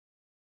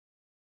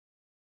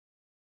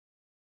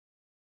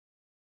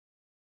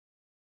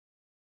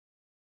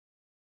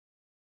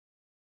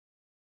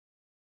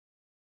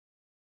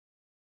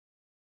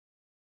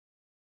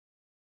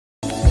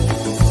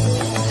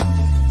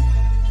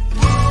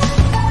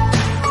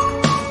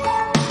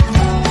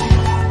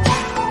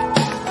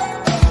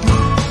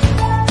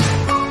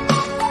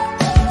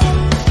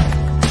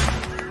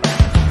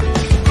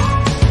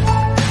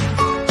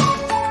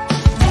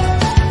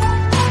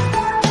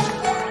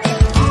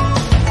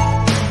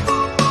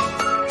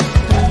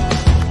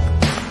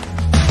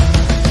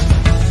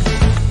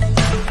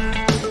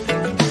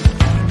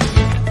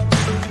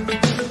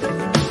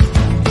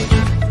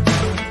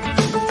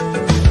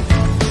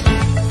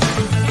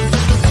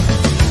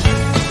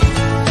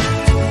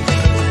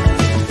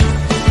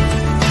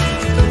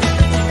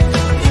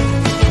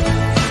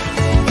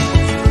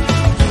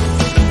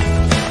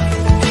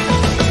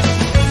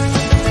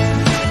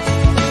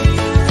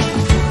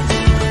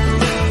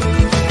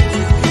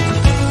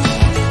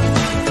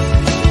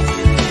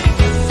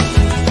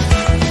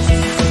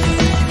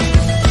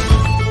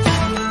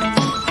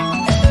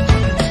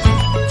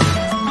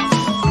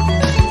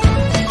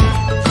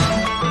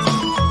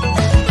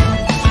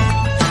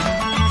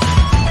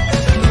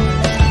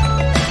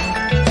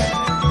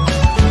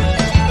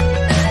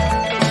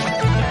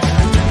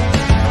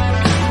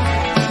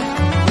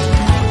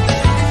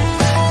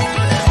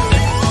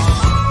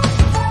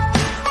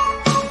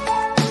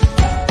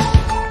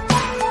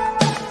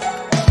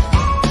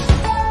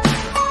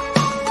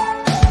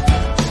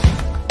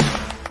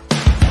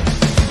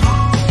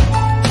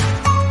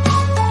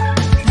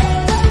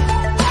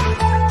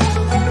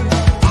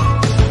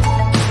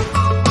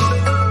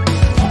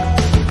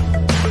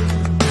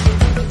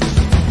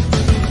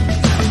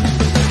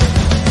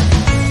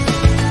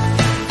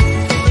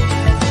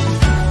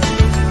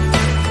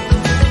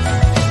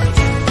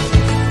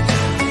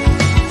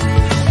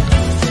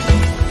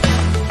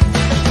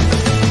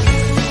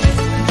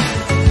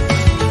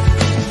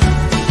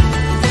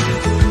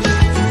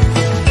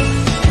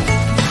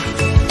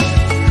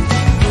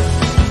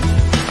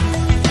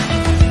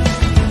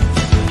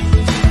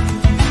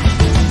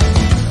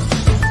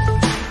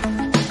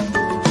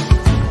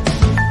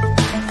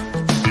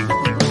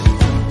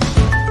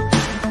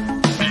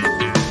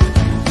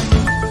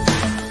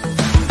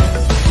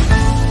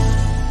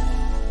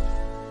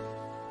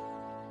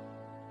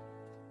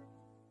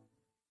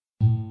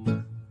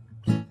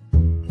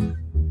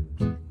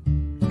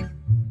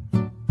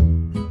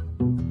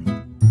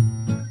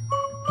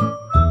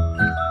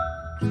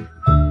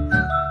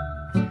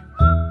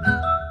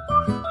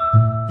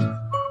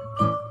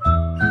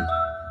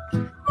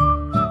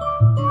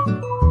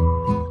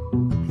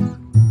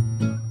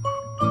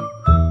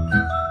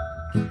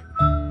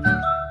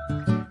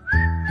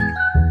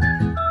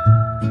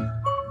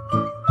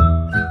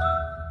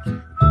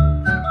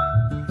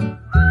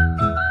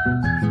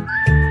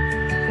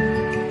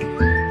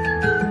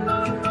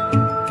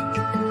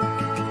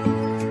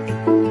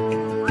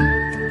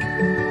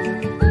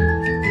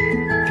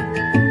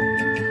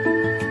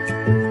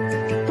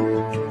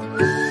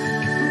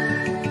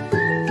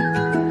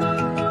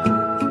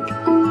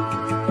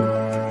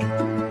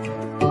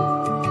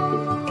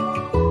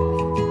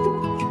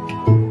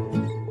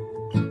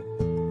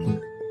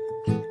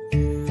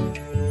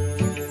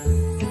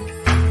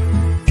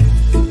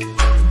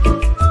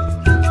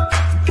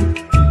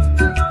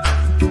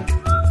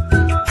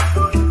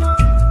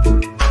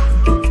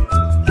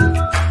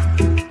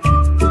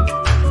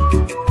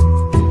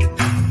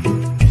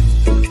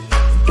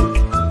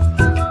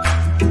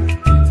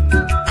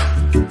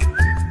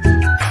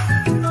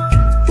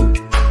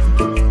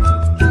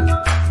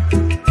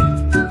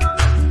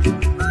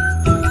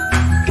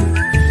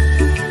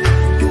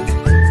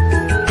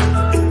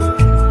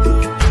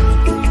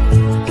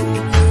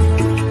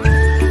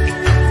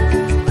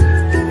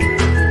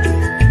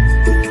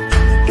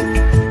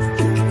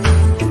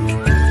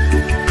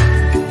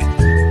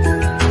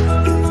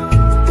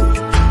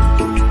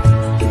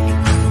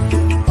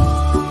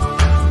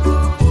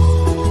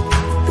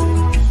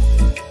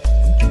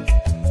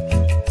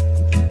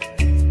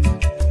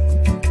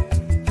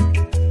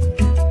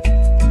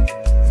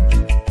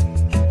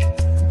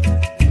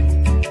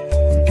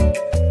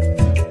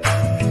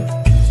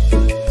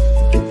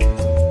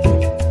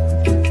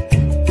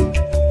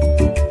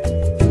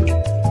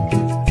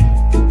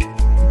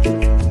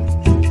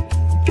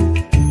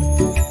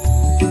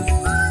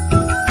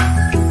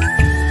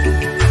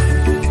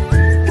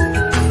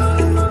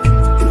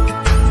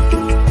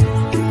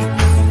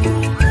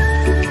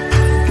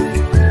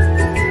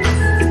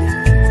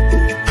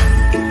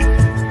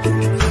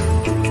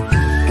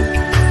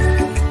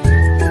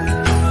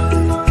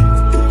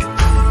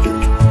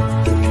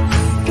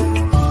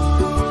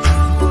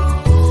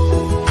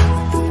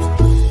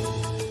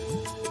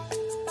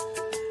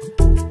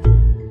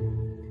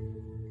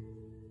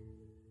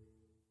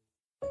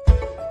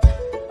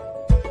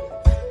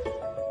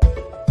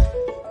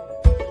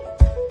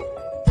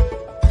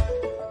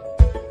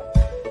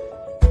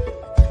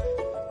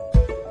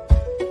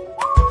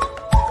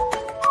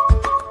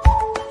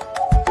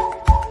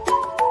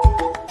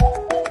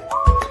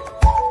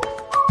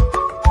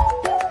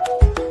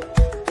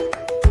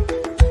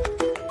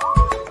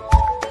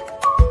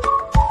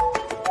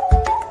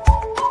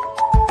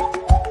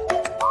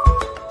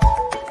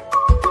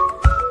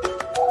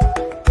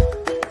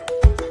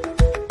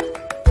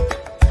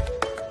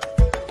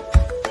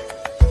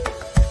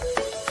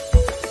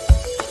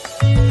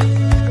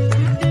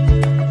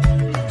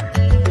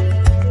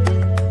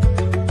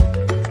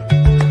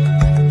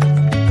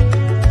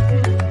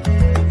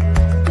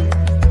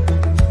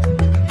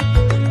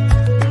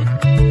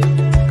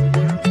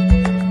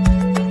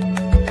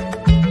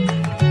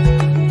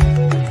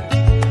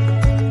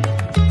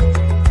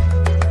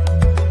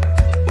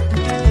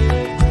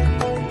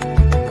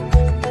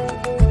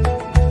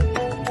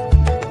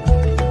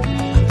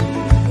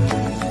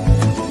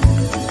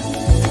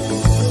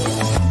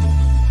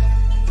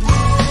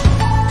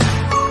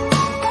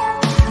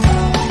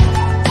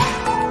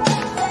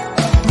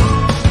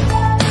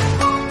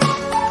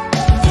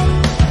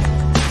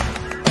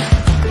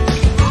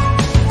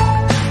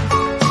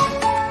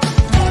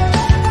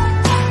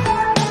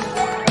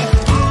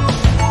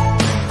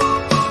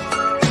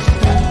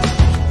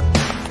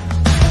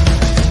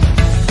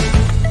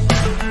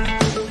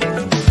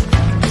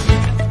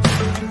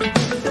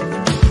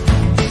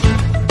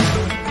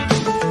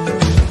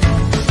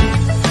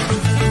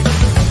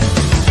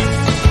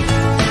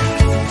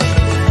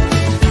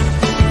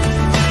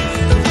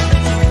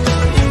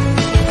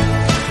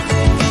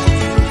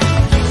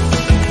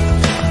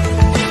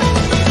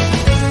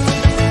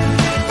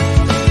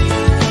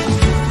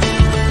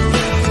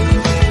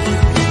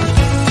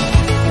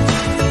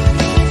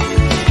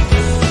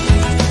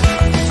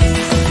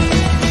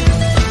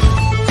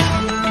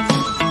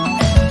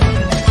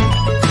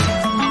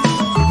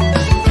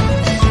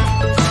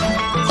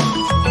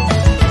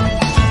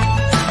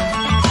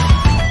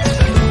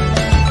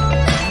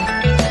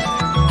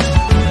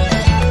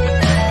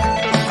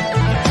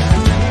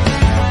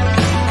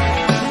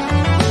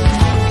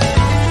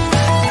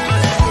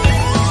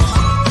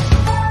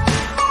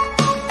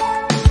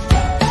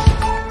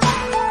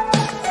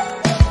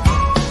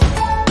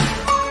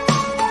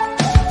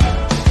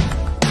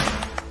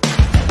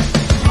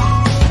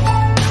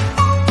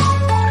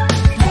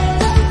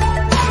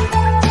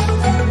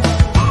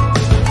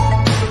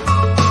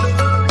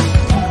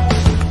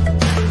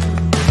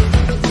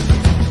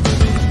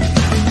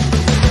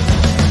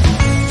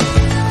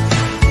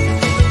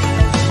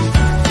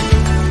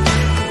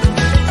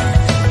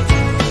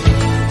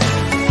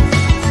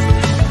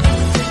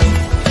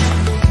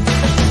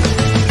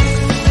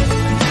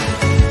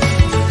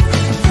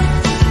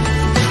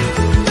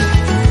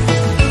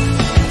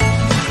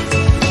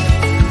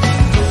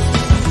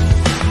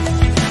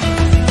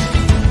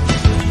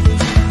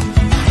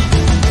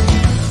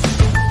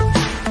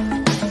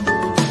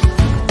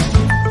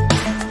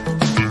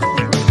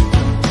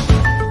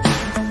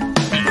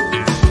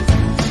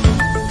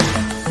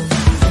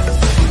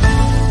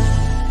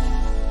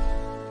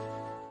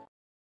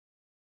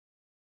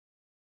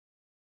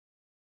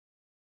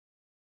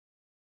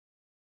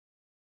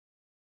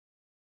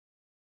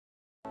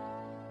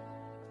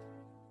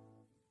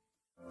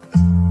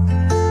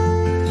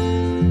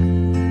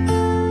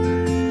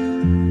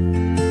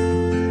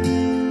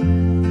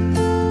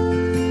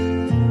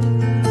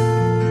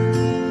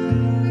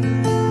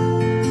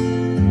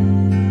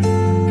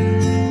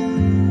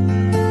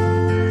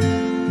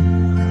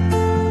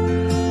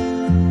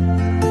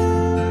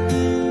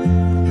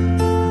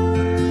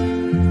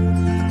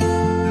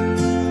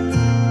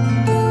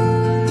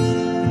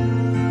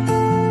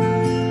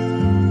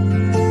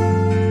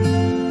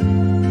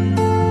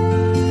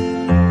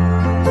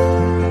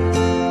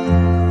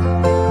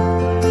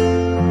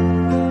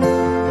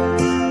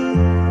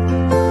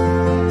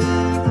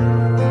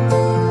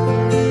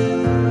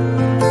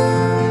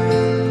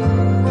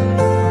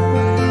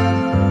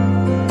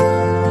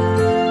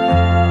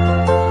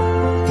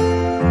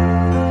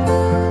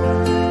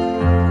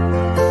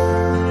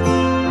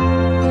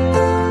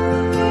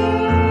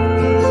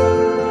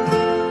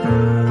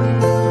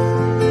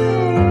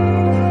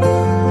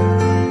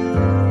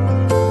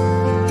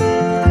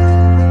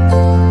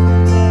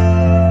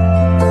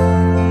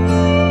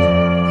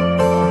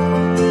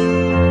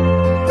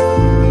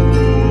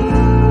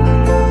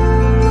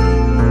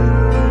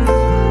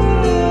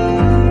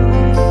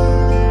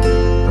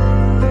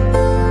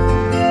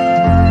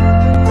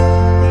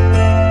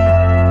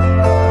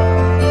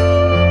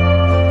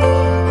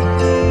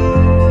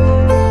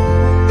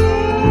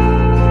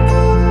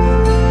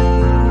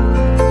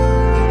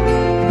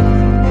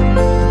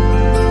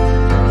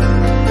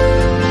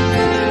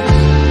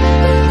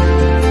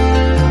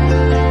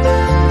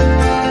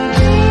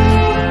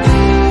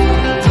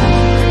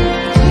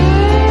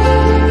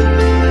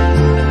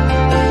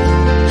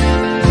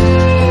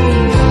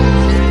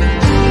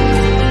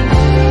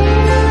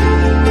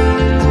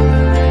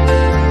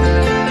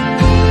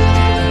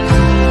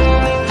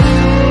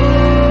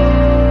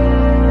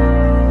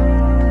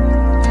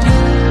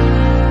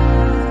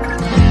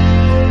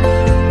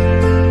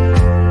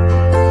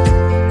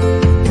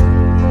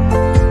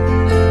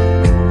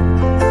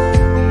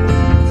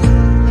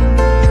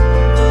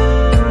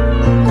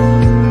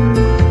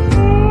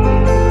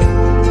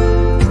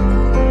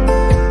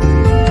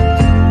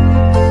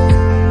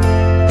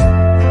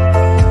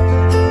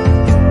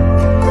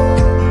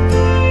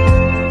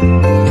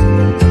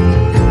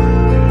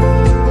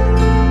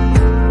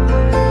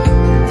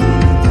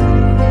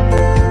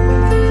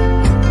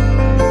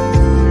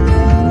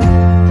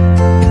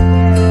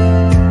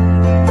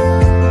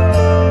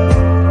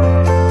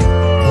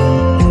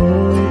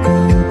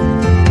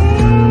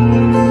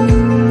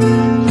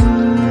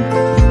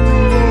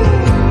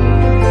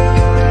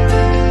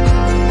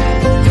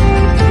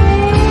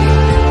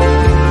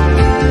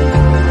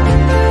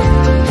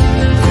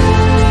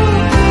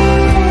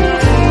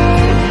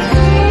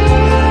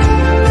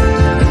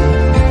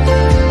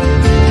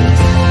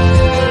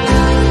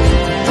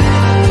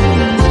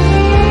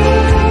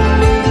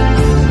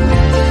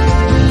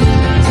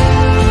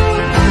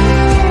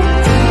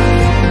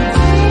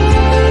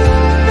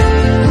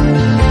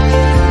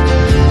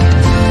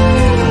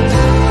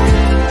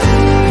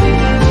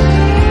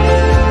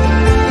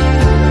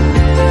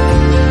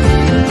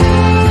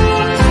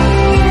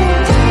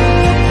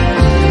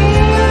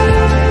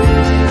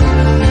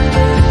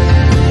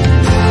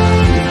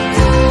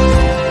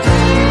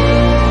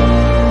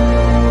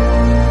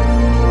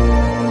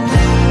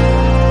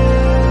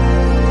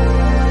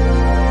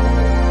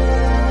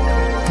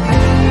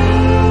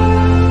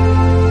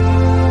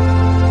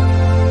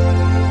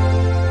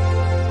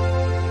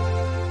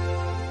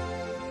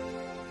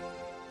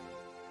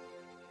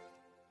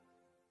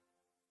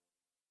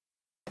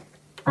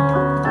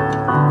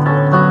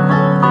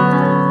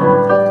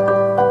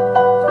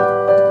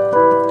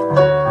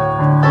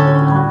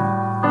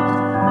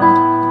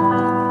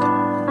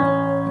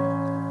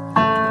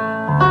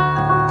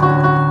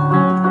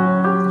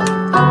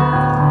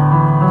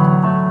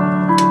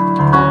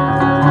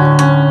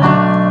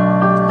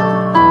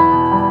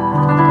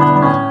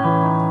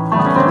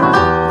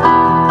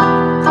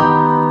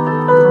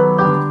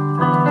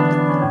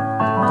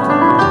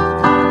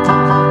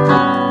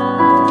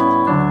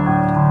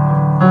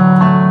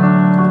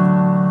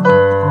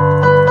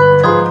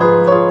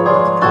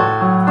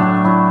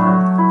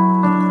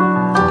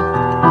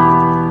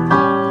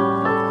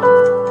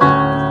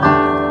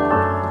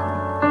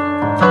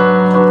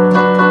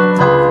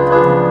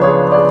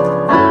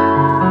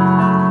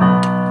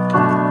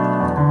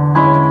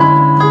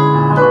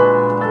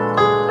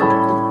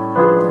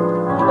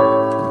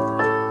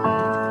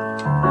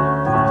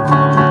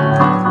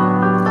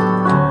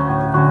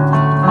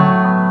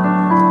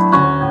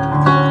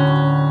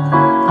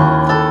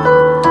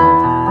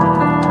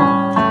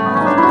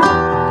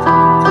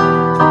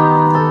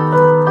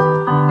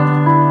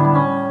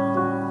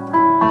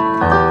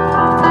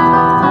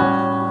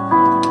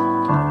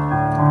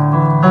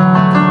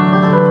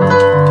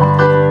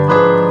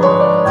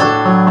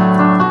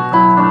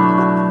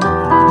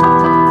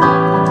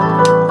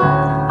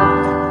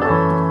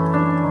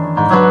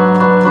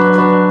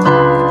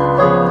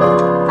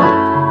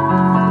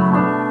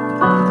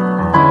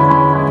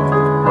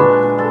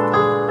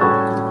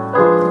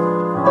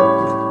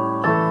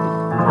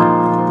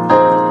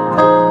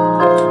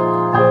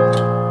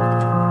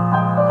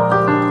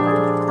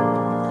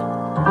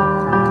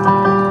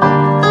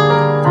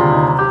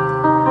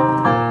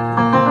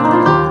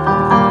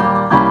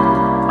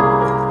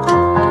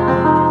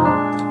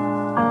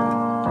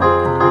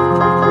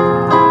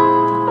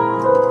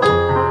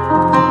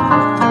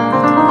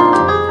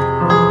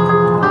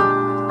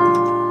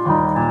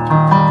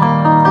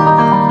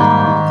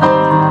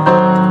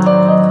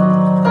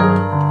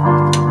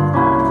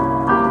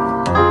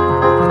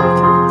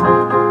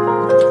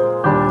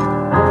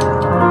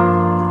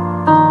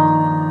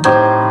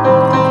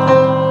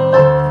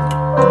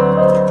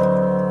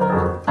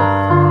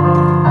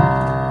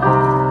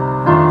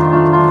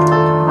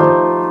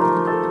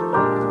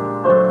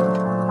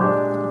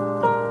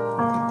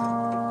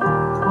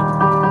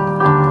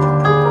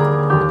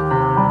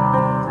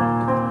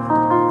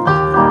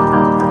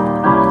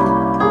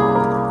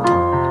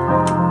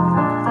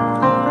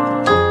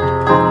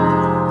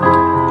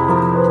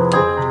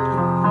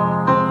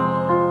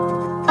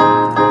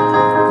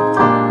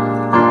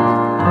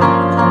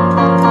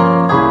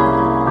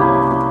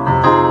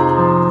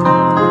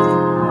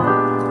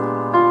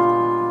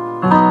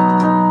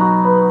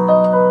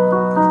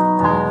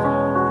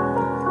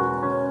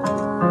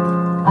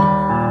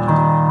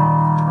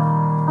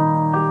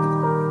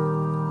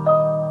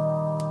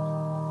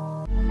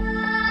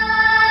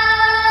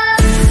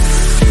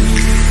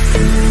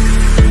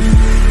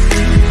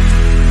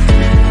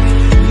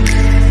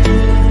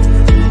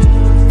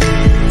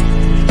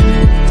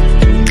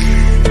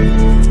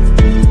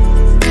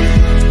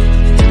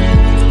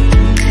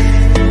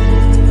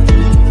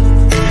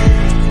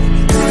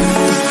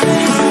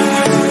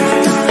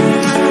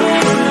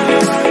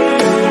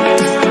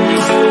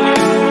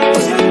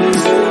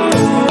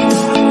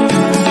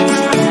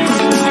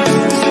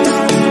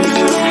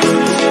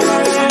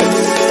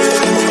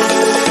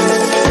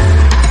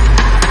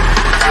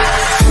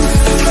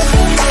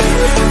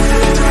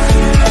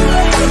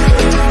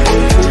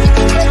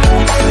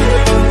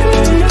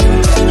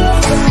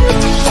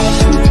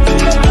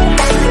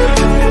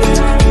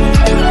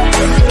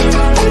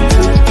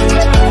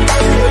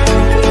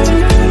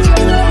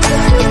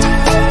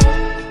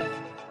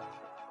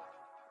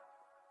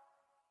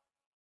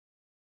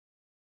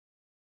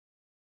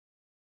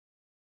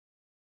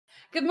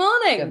Good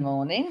morning. Good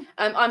morning.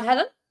 I'm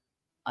Helen.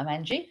 I'm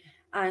Angie.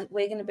 And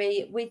we're going to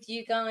be with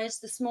you guys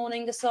this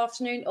morning, this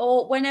afternoon,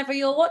 or whenever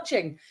you're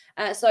watching.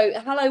 So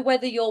hello,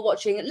 whether you're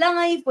watching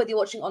live, whether you're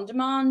watching on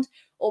demand,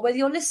 or whether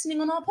you're listening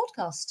on our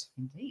podcast.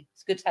 Indeed.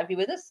 It's good to have you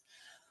with us.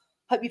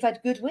 Hope you've had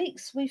good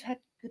weeks. We've had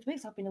good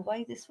weeks. I've been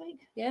away this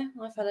week. Yeah,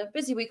 I've had a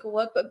busy week of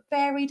work, but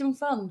varied and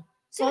fun.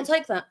 So Good. I'll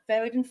take that.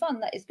 Varied and fun.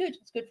 That is good.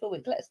 It's good for a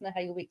week. Let us know how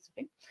your weeks have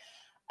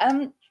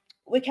been.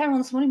 We're carrying on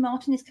this morning.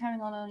 Martin is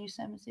carrying on our new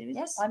sermon series.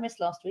 Yes. I missed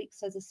last week.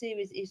 So the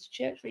series is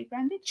Church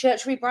Rebranded.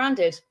 Church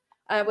Rebranded,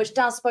 which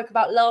Dan spoke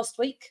about last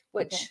week,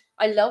 which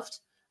I loved.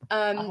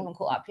 I haven't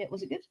caught up yet.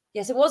 Was it good?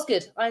 Yes, it was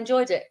good. I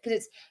enjoyed it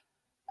because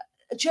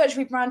it's Church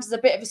Rebranded is a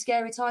bit of a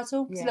scary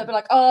title. It's a little bit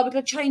like, oh, we're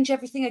going to change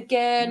everything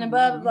again and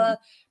blah, blah, blah.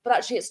 But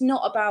actually, it's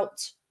not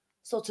about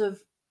sort of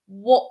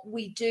what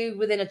we do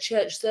within a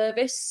church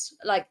service,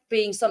 like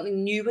being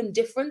something new and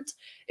different.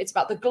 It's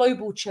about the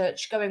global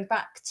church going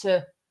back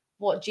to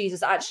what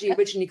Jesus actually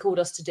originally called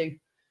us to do.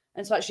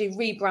 And so actually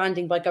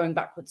rebranding by going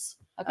backwards.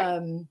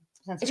 Okay.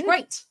 It's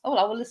great. Oh,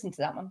 well, I will listen to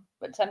that one.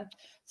 But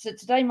so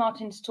today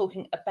Martin's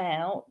talking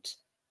about,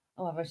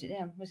 I wrote it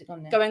down. Where's it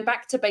gone now? Going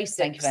back to basics.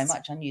 Thank you very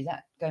much. I knew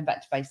that. Going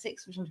back to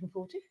basics, which I'm looking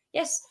forward to.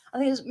 Yes. I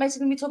think it's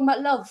basically going to be talking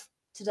about love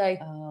today.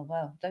 Oh,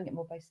 well, don't get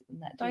more basic than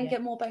that. Don't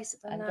get more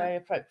basic than and that. Very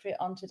appropriate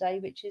on today,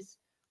 which is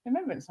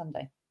Remembrance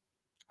Sunday.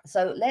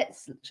 So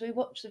shall we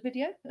watch the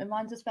video that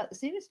reminds us about the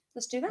series?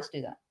 Let's do that. Let's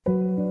do that.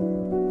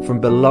 From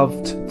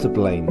beloved to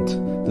blamed,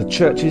 the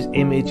church's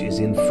image is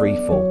in free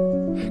fall.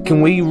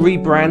 Can we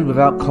rebrand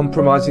without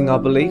compromising our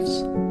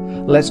beliefs?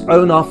 Let's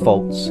own our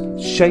faults,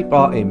 shape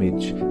our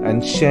image,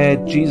 and share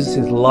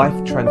Jesus'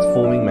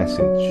 life-transforming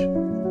message.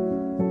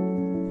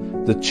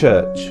 The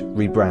Church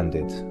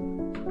Rebranded.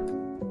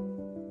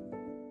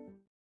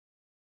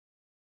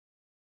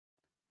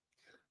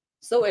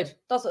 Sorted.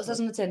 That's what it says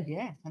on the tin.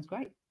 Yeah, that's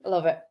great. I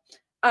love it.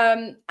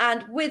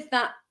 And with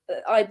that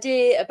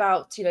idea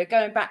about,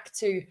 going back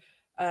to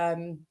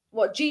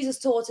what Jesus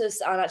taught us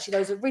and actually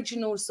those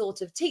original sort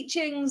of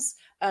teachings,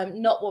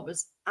 not what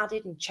was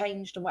added and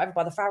changed and whatever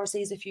by the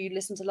Pharisees, if you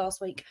listened to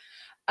last week,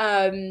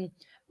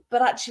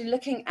 but actually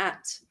looking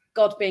at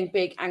God being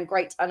big and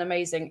great and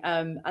amazing,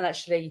 and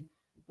actually,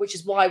 which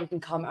is why we can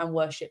come and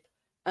worship.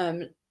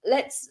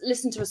 Let's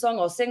listen to a song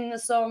or sing a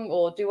song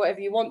or do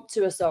whatever you want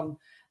to a song.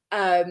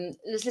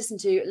 Let's listen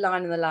to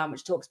Lion and the Lamb,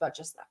 which talks about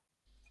just that.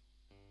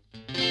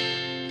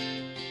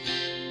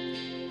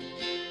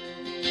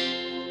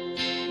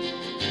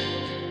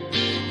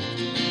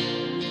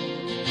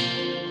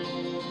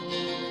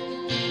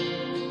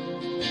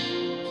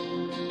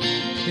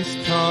 Is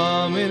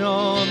coming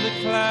on the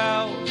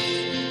clouds,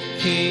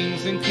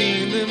 kings and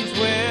kingdoms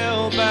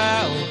will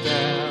bow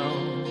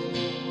down,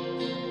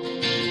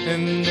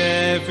 and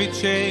every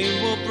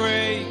chain will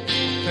break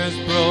as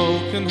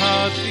broken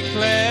hearts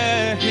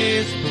declare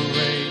his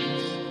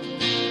praise.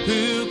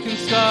 Who can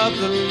stop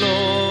the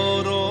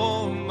Lord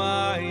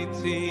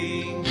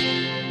Almighty?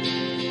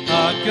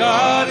 Our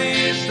God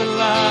is the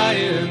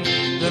Lion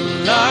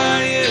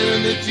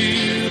of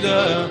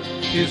Judah,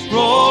 is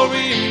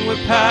roaring with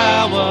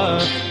power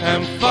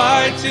and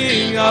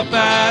fighting our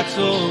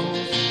battles.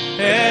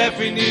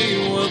 Every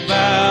knee will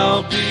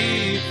bow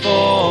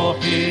before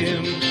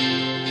him.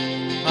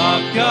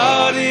 Our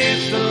God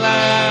is the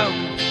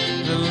Lamb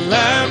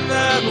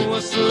that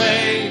was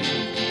slain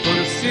for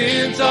the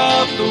sins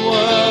of the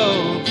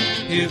world.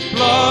 His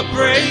blood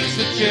breaks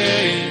the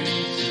chains.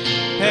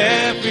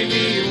 Every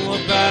knee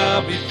will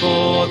bow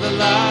before the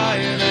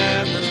Lion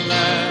and the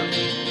Lamb.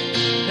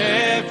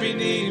 Every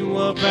knee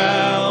will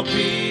bow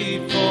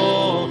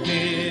before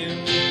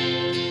him.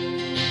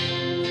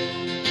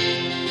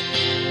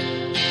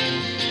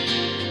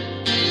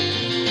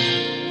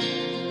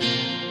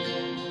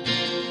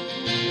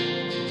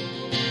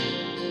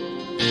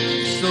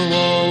 So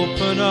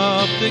open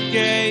up the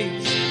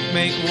gates,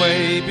 make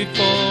way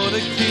before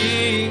the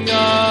King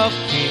of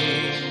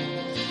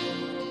Kings.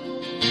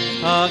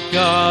 Our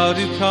God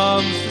who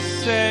comes to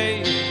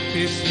save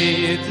is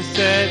here to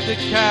set the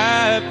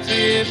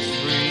captives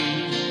free.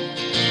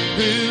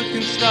 Who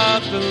can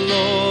stop the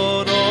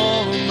Lord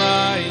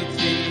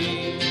Almighty?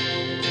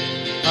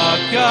 Our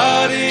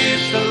God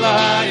is the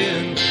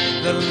Lion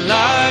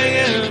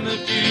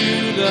of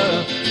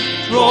Judah,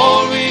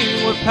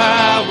 roaring with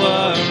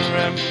power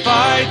and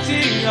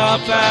fighting our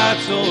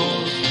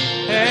battles.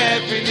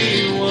 Every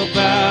knee will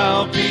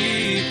bow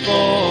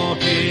before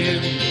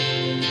him.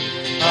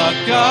 Our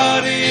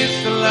God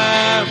is the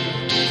Lamb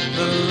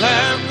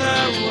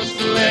that was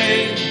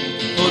slain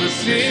for the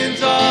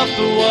sins of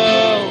the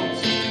world.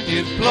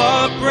 His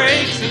blood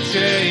breaks the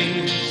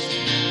chains.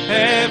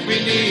 Every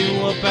knee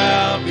will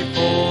bow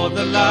before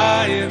the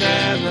Lion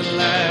and the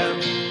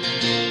Lamb.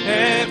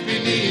 Every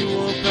knee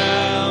will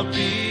bow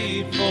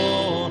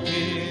before him.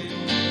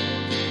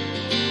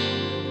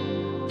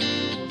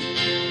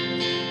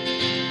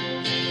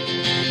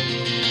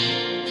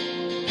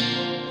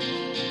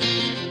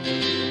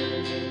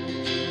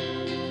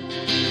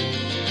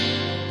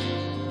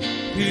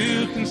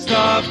 Who can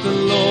stop the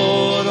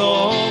Lord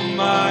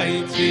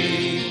Almighty?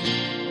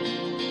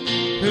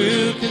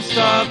 Who can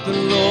stop the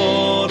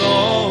Lord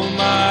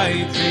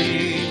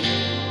Almighty?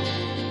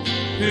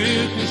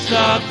 Who can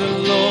stop the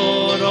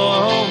Lord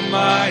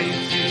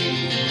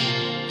Almighty?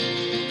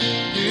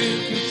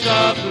 Who can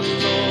stop the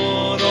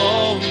Lord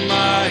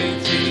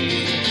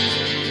Almighty?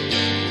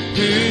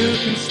 Who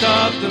can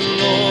stop the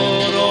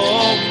Lord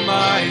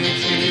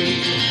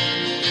Almighty?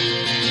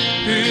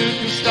 Who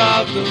can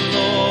stop the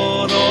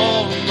Lord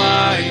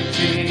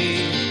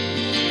Almighty?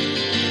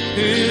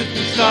 Who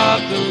can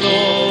stop the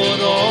Lord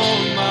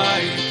Almighty?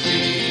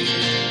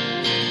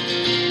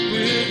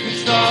 Who can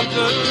stop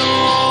the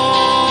Lord?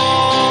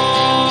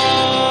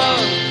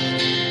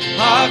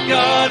 Our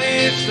God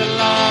is the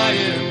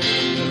Lion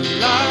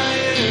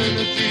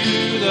of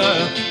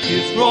Judah.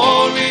 He's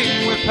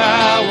roaring with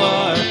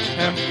power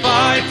and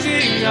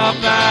fighting our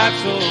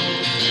battles.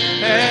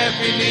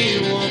 Every knee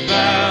will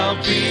bow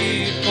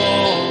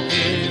before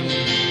him.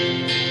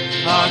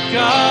 Our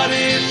God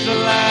is the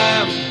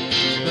Lamb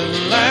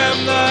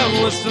that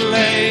was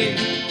slain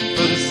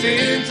for the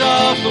sins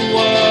of the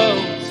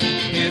world.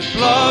 His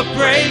blood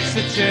breaks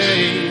the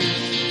chains.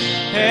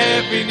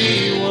 Every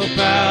knee will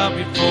bow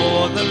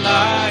before the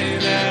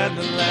Lion and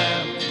the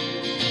Lamb.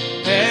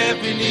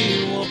 Every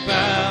knee will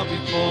bow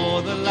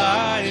before the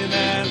Lion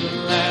and the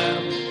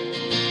Lamb.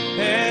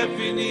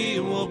 Every knee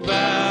will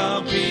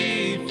bow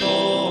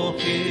before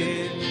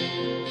him.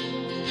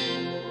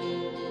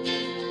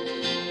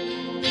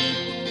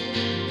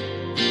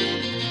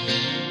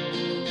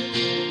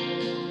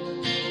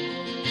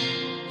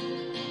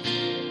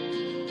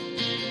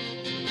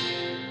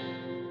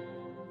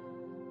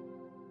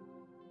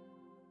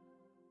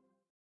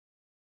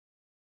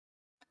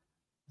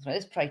 So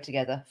let's pray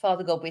together.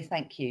 Father God, we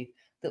thank you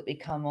that we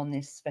come on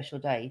this special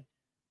day,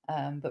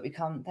 but we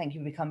come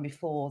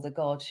before the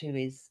God who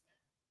is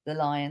the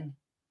Lion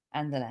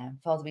and the Lamb.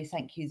 Father, we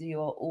thank you that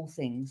you are all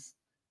things,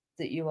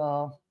 that you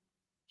are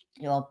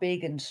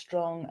big and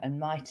strong and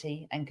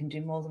mighty and can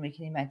do more than we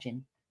can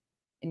imagine.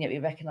 And yet we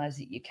recognise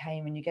that you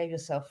came and you gave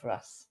yourself for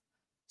us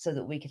so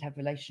that we could have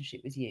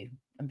relationship with you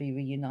and be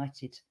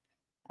reunited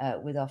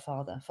with our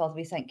Father. Father,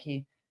 we thank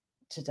you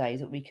today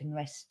that we can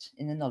rest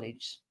in the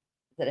knowledge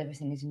that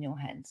everything is in your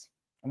hands.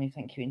 And we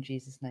thank you in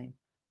Jesus' name.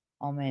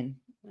 Amen.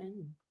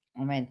 Amen.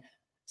 Amen.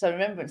 So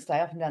Remembrance Day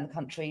up and down the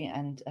country,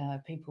 and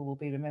people will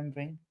be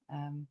remembering.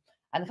 And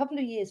a couple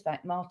of years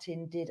back,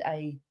 Martin did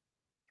he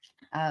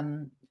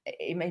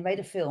made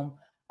a film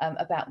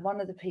about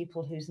one of the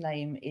people whose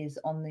name is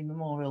on the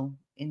memorial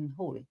in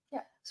Hawley.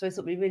 Yeah. So I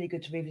thought it'd be really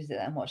good to revisit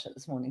that and watch that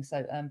this morning.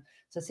 So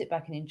so sit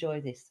back and enjoy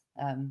this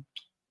from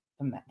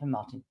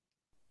Martin.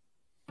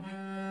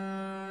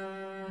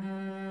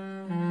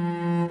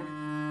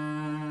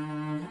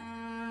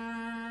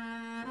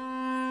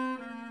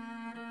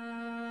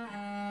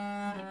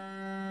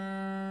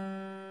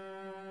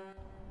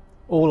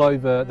 All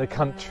over the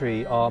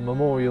country are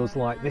memorials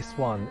like this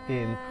one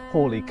in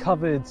Hawley,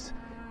 covered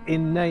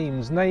in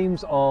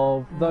names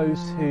of those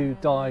who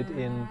died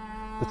in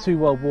the 2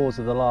 world wars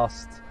of the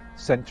last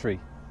century.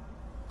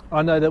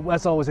 I know that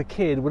as I was a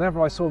kid,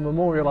 whenever I saw a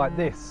memorial like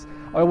this,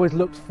 I always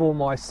looked for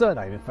my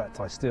surname. In fact,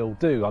 I still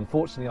do.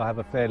 Unfortunately, I have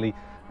a fairly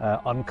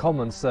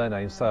uncommon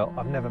surname, so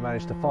I've never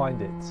managed to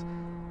find it.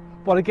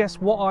 But I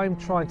guess what I'm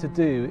trying to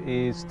do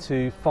is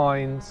to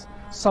find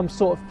some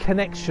sort of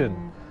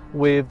connection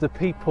with the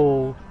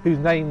people whose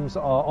names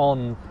are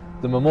on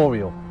the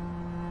memorial.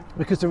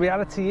 Because the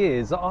reality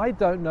is that I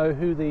don't know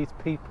who these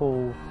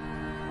people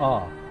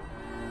are.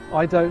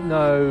 I don't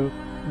know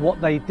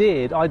what they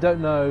did. I don't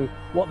know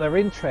what their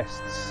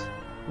interests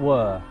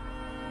were.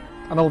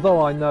 And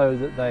although I know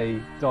that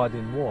they died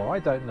in war, I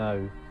don't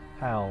know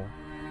how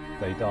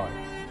they died.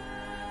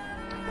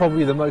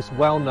 Probably the most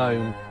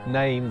well-known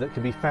name that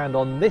can be found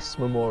on this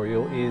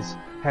memorial is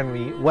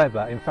Henry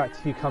Weber. In fact,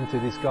 if you come to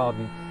this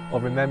garden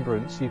of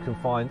remembrance, you can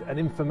find an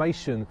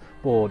information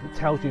board that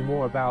tells you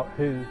more about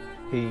who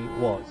he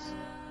was.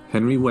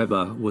 Henry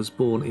Weber was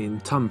born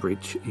in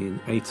Tunbridge in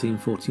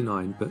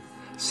 1849, but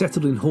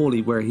settled in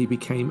Hawley, where he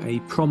became a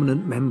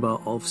prominent member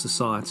of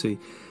society,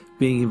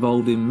 being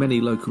involved in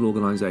many local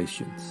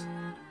organisations.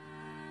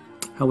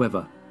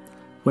 However,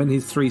 when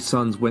his 3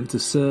 sons went to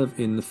serve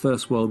in the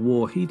First World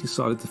War, he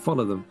decided to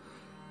follow them.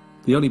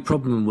 The only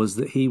problem was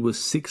that he was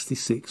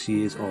 66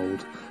 years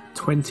old,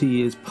 20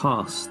 years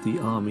past the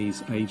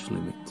army's age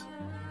limit.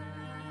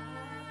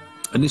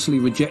 Initially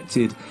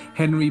rejected,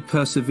 Henry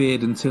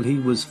persevered until he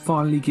was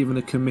finally given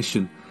a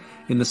commission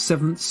in the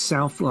 7th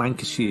South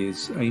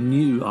Lancashires, a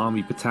new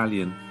army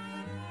battalion.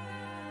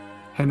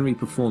 Henry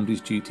performed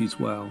his duties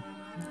well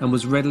and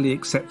was readily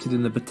accepted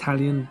in the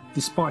battalion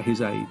despite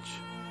his age.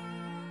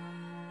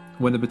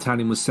 When the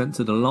battalion was sent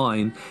to the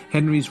line,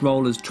 Henry's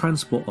role as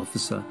transport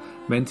officer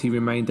meant he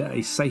remained at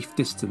a safe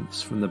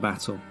distance from the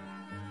battle.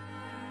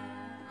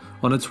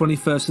 On the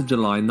 21st of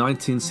July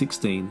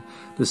 1916,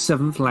 the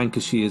 7th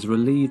Lancashires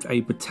relieved a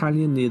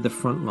battalion near the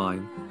front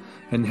line,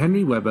 and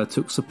Henry Weber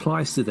took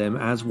supplies to them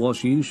as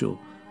was usual.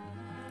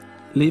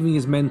 Leaving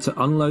his men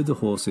to unload the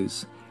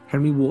horses,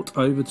 Henry walked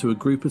over to a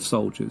group of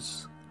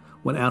soldiers.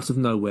 when out of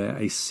nowhere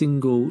a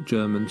single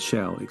German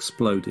shell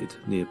exploded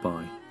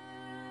nearby.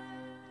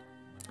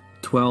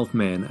 12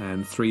 men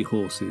and 3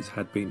 horses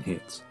had been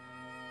hit,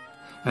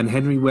 and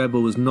Henry Weber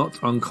was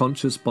knocked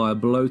unconscious by a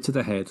blow to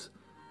the head.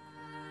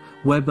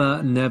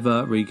 Weber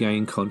never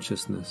regained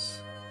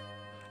consciousness,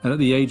 and at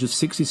the age of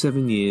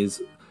 67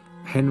 years,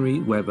 Henry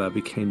Weber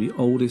became the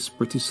oldest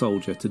British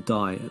soldier to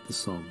die at the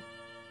Somme.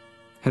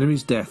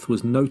 Henry's death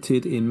was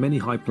noted in many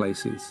high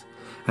places,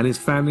 and his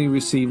family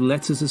received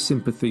letters of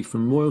sympathy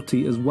from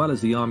royalty as well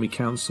as the Army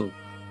Council.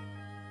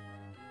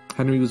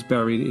 Henry was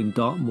buried in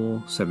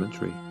Dartmoor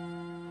Cemetery,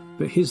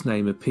 but his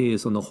name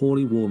appears on the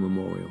Hawley War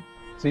Memorial.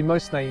 See,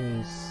 most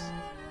names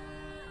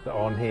that are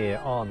on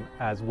here aren't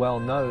as well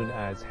known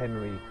as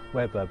Henry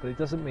Weber, but it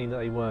doesn't mean that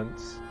they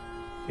weren't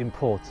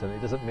important.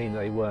 It doesn't mean that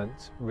they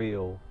weren't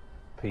real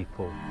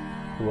people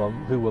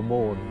who were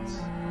mourned.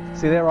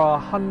 See, there are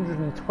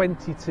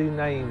 122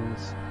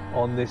 names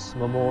on this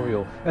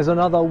memorial. There's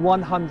another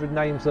 100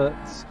 names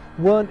that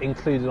weren't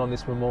included on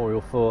this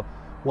memorial for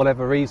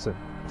whatever reason,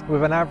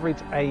 with an average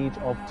age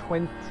of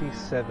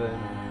 27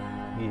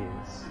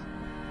 years.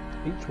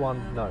 Each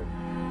one known,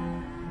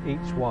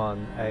 each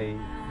one a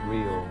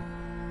real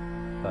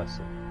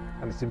person.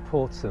 And it's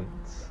important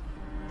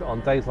that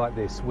on days like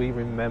this we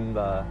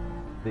remember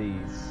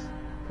these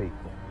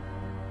people.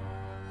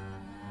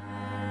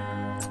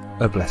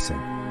 A blessing.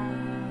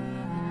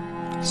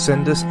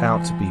 Send us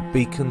out to be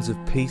beacons of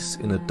peace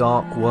in a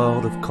dark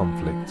world of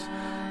conflict.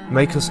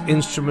 Make us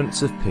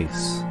instruments of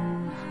peace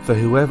for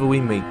whoever we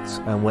meet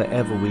and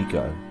wherever we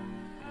go.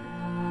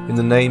 In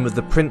the name of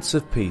the Prince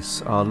of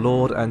Peace, our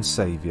Lord and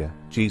Saviour,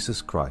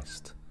 Jesus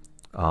Christ.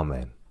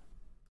 Amen.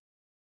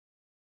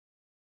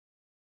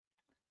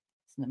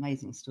 It's an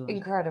amazing story.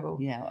 Incredible.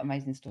 Yeah,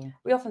 amazing story.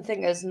 We often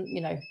think there's,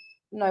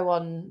 no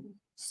one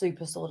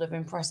super sort of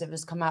impressive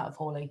has come out of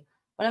Hawley.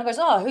 When everyone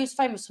goes, oh, who's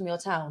famous from your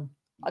town?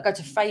 I go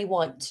to Faye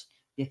White.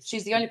 Yes.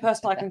 She's the only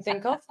person I can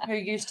think of who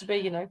used to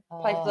be, play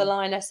for the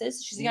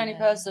Lionesses. She's the only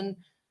person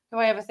who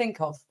I ever think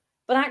of.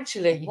 But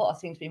actually, what I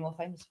think to be more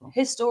famous for.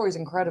 His story is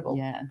incredible.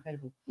 Yeah,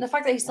 incredible. And the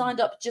fact that he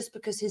signed up just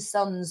because his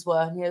sons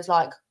were, and he was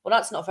like, well,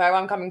 that's not fair,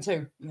 I'm coming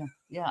too.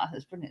 Yeah,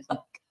 that's brilliant. Isn't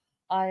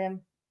it?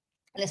 And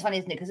it's funny,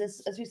 isn't it? Because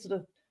as we sort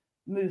of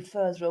move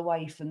further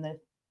away from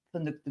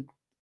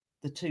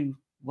the two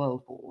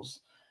world wars,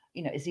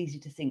 it's easy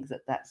to think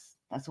that that's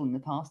all in the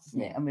past,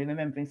 isn't it? And we're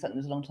remembering something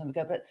that was a long time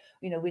ago. But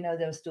we know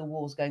there are still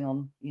wars going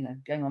on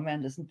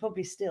around us, and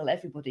probably still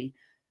everybody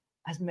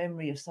has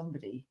memory of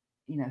somebody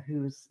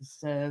who has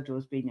served or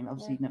has been.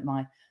 Obviously,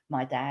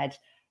 my dad.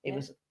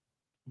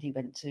 He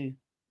went to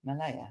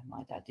Malaya.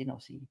 My dad did,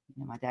 obviously.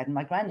 My dad and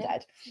my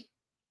granddad. Yeah.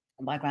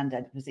 My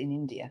granddad was in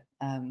India,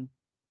 and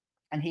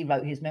he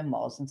wrote his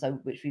memoirs, and so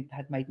which we've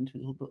had made into a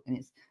little book, and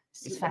it's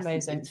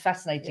fascinating. It's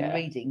fascinating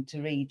reading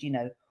to read.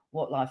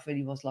 What life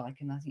really was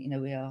like, and I think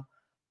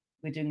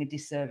we're doing a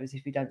disservice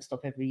if we don't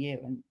stop every year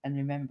and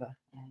remember.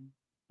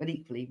 But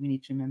equally, we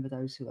need to remember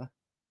those who are,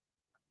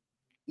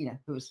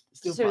 who are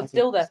still fighting,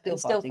 still there,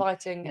 still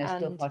fighting, and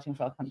still fighting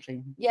for our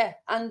country. Yeah,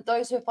 and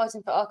those who are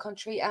fighting for our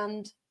country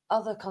and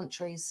other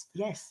countries.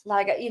 Yes,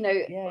 like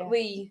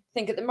we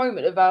think at the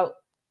moment about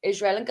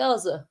Israel and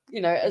Gaza,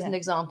 as an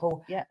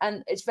example. Yeah,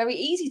 and it's very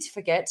easy to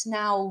forget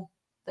now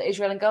that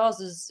Israel and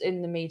Gaza's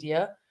in the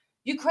media.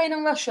 Ukraine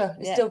and Russia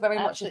is still very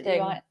much a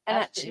thing. Right. And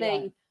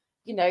actually,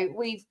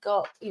 we've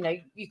got,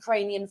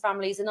 Ukrainian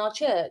families in our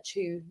church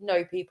who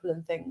know people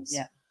and things.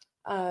 Yeah.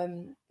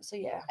 So,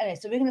 yeah. Anyway,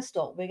 so we're going to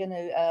stop. We're going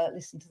to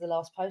listen to the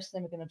last post,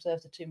 then we're going to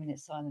observe the 2-minute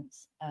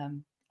silence,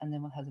 and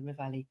then we'll have the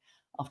Reveille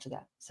after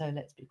that. So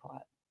let's be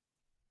quiet.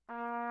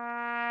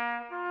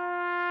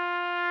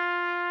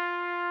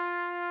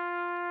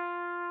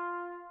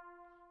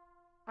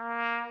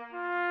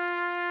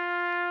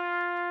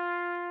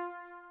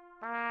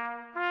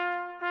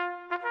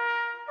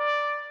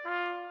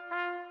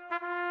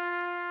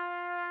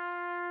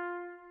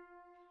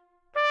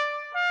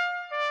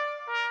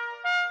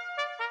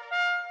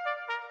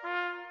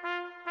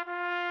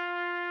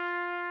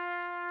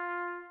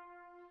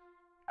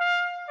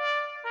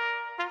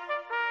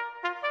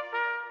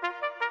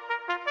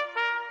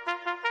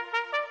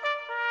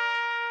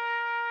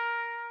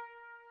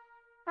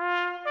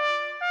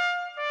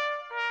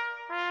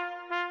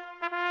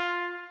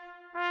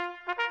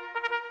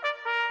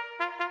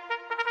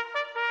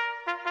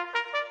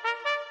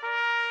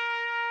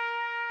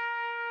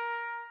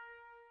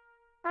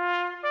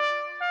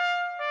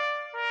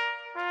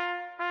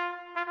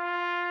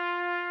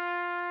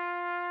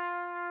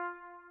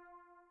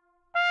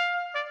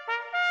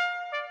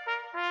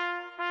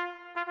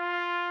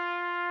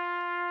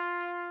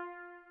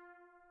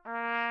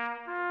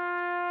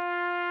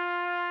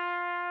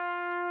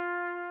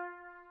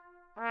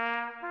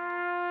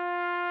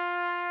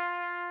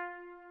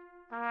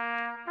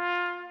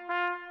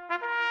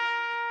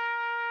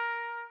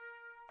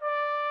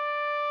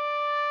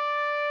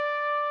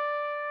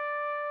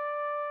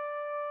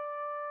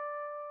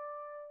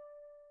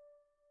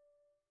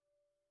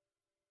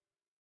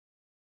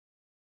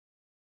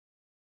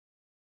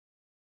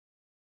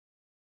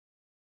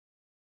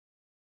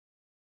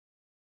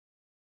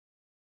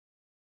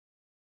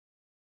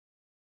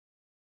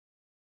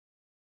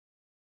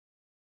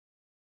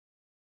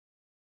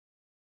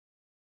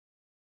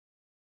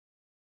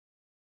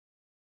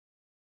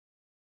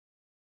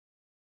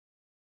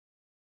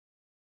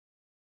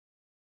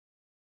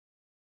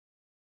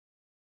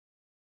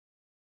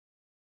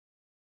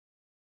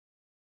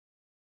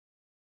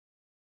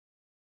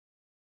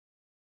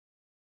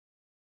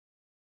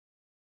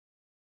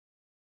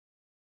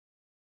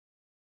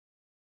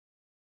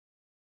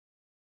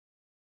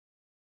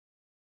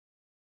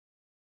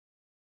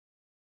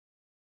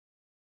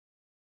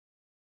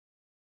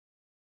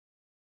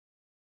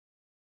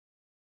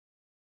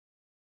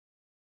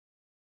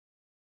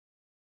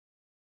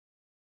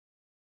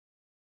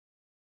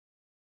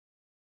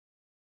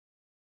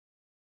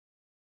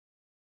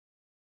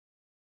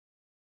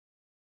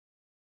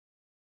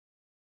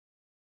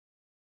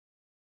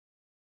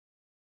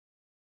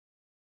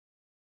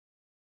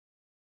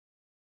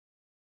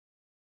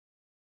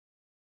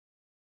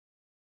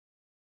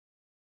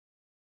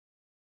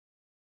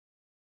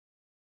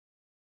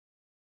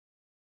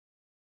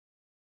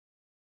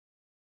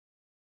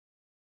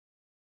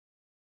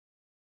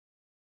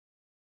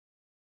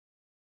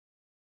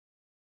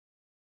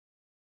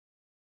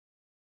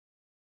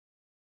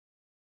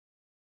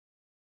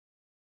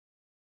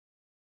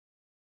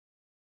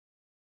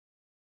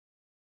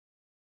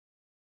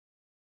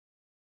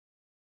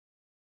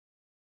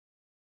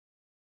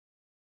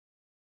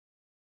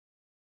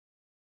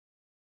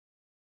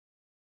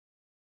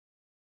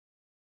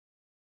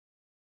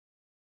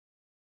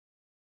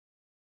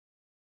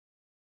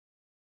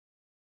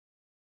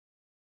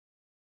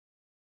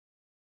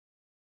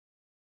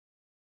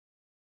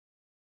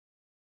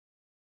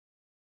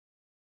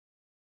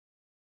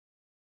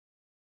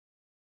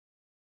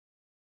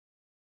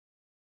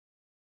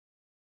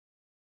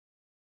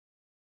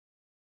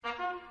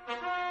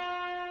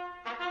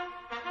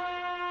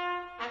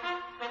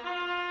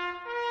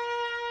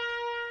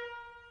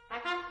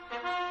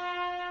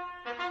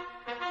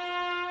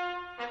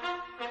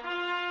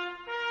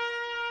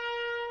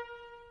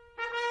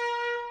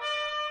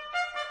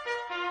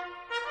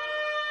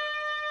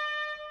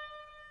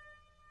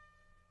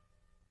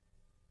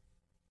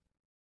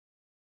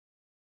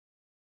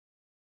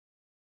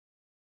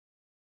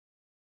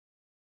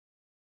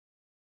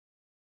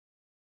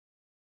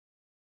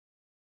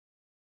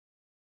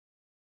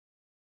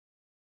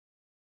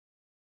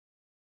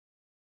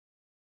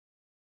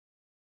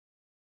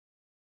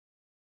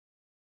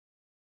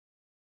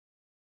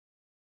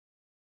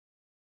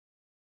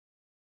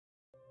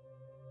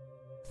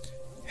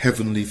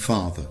 Heavenly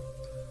Father,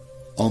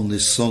 on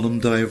this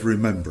solemn day of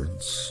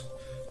remembrance,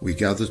 we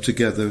gather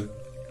together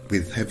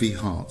with heavy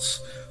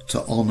hearts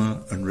to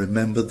honour and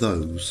remember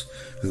those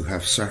who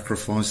have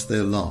sacrificed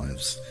their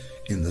lives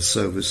in the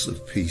service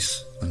of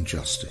peace and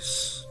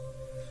justice.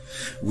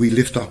 We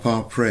lift up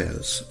our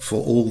prayers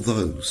for all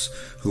those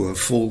who have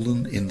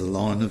fallen in the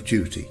line of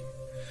duty,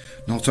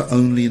 not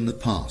only in the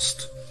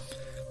past,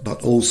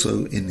 but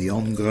also in the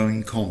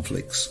ongoing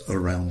conflicts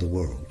around the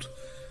world,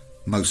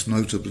 most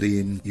notably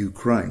in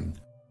Ukraine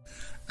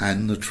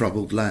and the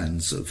troubled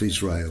lands of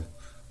Israel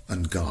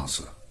and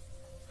Gaza.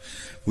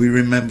 We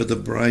remember the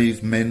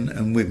brave men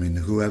and women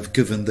who have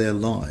given their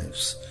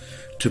lives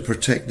to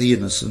protect the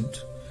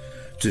innocent,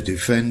 to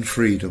defend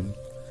freedom,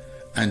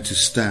 and to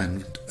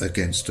stand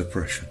against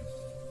oppression.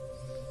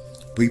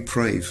 We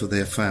pray for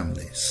their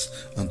families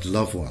and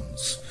loved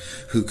ones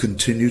who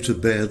continue to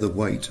bear the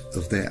weight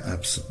of their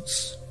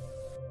absence.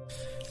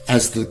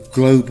 As the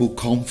global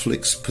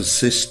conflicts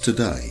persist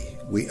today,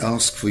 we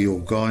ask for your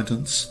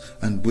guidance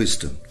and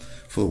wisdom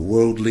for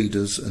world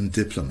leaders and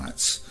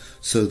diplomats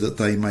so that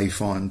they may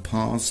find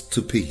paths to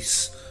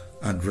peace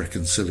and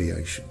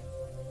reconciliation.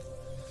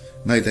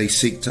 May they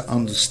seek to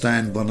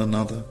understand one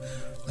another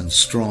and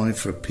strive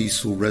for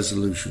peaceful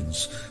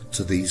resolutions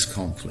to these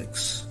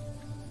conflicts.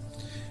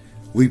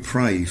 We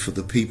pray for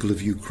the people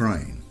of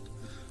Ukraine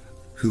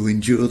who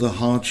endure the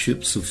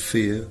hardships of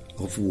fear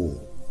of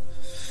war.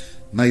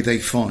 May they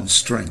find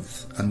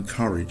strength and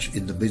courage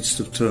in the midst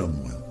of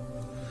turmoil,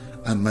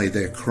 and may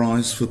their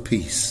cries for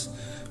peace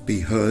be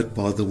heard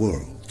by the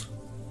world.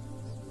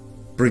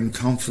 Bring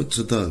comfort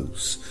to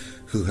those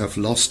who have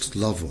lost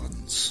loved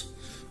ones,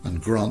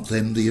 and grant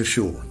them the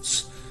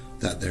assurance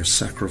that their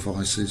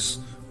sacrifices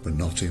were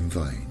not in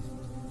vain.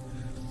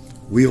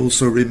 We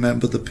also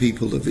remember the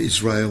people of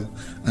Israel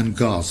and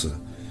Gaza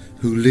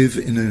who live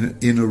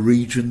in a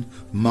region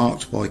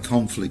marked by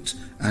conflict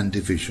and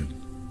division.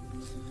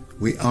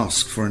 We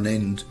ask for an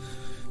end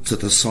to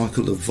the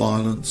cycle of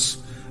violence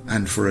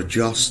and for a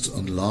just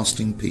and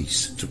lasting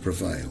peace to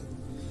prevail.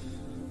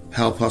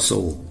 Help us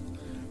all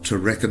to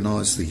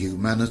recognise the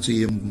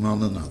humanity in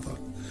one another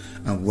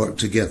and work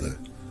together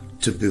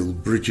to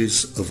build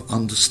bridges of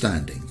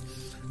understanding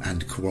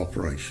and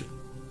cooperation.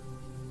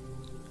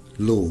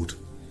 Lord,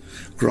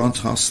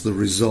 grant us the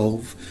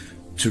resolve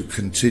to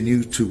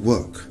continue to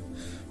work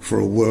for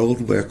a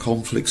world where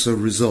conflicts are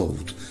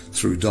resolved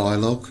through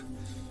dialogue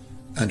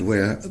and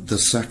where the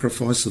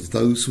sacrifice of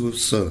those who have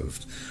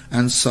served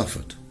and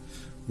suffered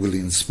will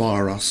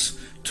inspire us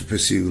to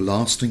pursue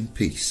lasting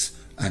peace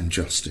and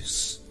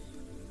justice.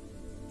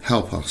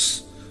 Help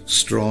us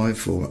strive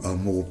for a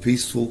more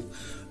peaceful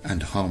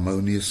and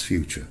harmonious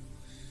future.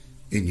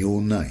 In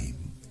your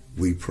name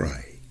we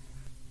pray.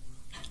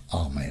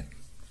 Amen.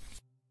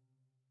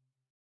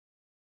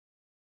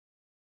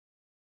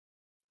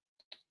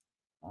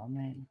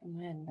 Amen.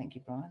 Amen. Thank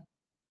you, Brian.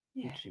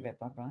 Yeah, Beautifully read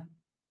by Brian.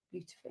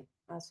 beautifully.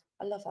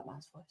 I love that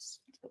man's voice.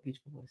 It's got a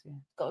beautiful voice, yeah.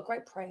 Got a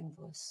great praying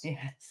voice.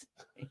 Yes.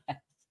 Yes.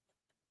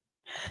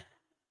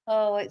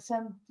 Oh, it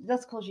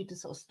does cause you to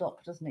sort of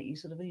stop, doesn't it? You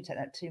sort of, when you take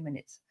that 2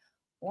 minutes.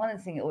 One of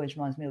the things it always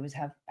reminds me of is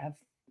how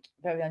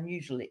very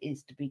unusual it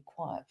is to be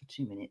quiet for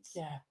 2 minutes.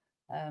 Yeah.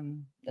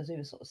 As we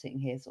were sort of sitting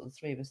here, sort of the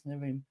three of us in the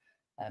room,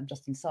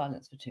 just in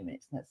silence for 2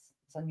 minutes, and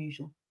it's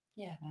unusual.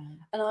 Yeah.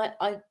 And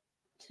I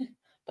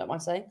don't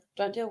mind saying,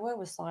 don't deal well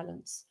with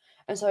silence.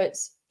 And so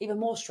it's even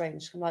more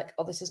strange. I'm like,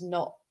 oh, it's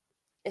not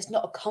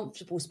a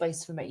comfortable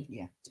space for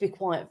me to be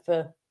quiet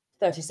for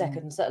 30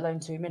 seconds, let alone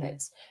 2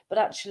 minutes. But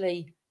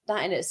actually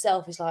that in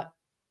itself is like,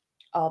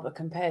 oh, but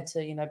compared to,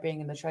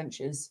 being in the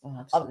trenches,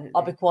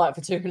 I'll be quiet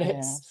for 2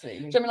 minutes. Yeah, absolutely.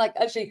 Do you know what I mean? Like,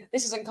 actually,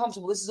 this isn't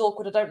comfortable. This is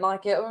awkward. I don't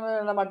like it.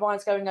 My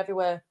mind's going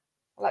everywhere.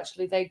 Well,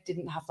 actually, they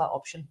didn't have that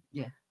option.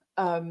 Yeah.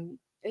 And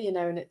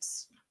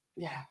it's,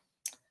 yeah.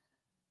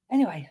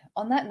 Anyway,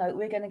 on that note,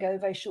 we're going to go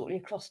very shortly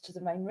across to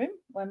the main room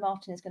where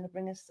Martin is going to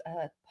bring us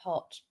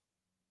part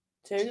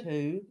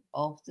two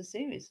of the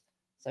series.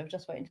 So we're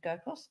just waiting to go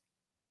across.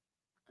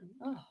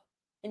 Oh,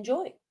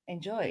 enjoy.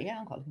 Yeah,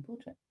 I'm quite looking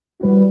forward to it.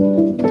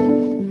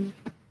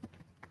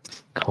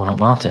 Come on up,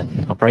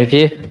 Martin. I'll pray for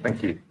you.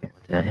 Thank you.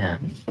 Yeah.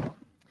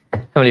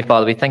 Heavenly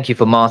Father, we thank you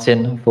for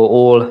Martin, for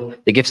all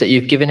the gifts that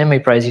you've given him. We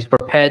praise he's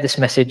prepared this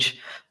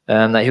message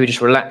that he would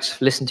just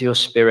relax, listen to your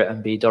spirit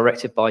and be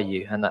directed by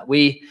you, and that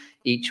we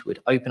each would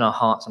open our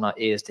hearts and our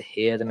ears to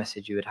hear the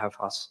message you would have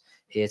us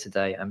hear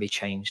today and be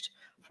changed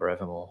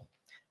forevermore.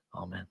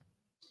 Amen.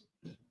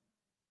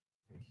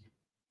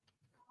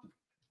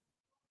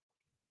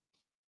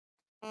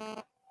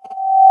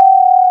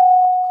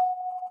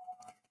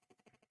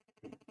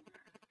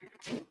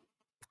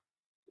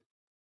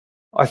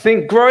 I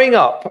think growing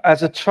up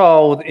as a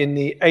child in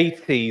the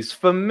 80s,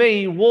 for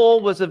me,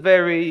 war was a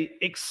very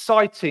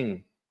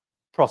exciting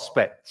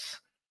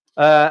prospect.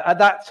 At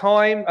that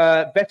time,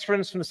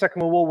 veterans from the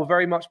Second World War were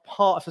very much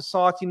part of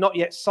society, not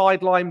yet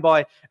sidelined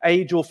by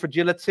age or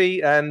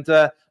fragility. And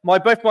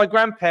both my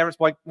grandparents,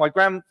 my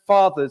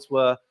grandfathers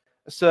were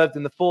served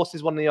in the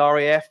forces, one in the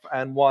RAF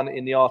and one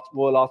in the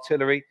Royal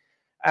Artillery.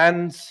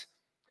 And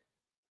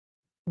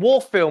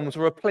war films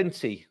were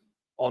aplenty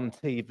on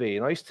TV,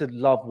 and I used to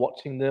love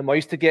watching them. I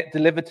used to get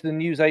delivered to the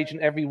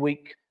newsagent every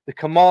week the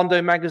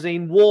Commando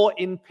magazine, War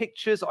in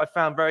Pictures, I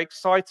found very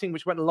exciting,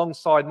 which went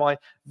alongside my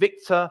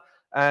Victor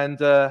and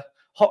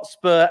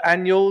Hotspur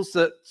annuals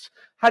that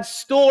had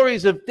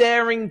stories of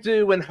daring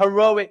do and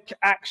heroic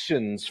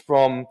actions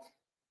from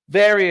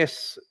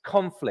various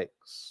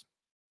conflicts.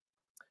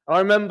 I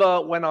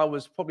remember when I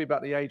was probably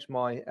about the age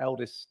my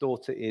eldest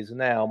daughter is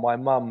now, my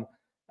mum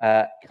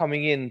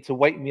coming in to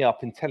wake me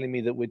up and telling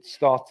me that we'd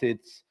started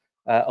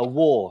a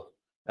war,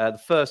 the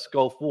first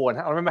Gulf War. And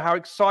I remember how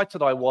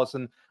excited I was.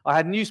 And I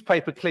had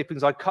newspaper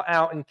clippings I cut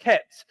out and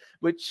kept,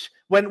 which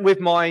went with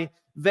my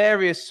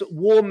various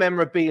war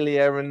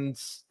memorabilia and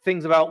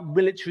things about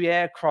military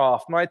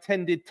aircraft. And I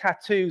attended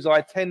tattoos. I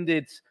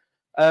attended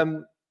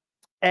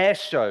air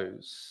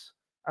shows.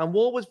 And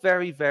war was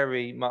very,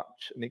 very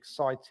much an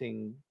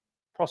exciting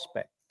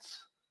prospect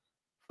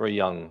for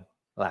young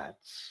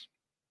lads.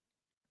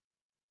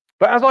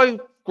 But as I've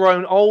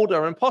grown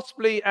older, and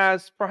possibly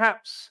as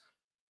perhaps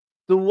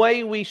the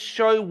way we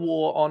show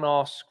war on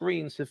our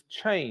screens have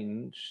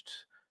changed,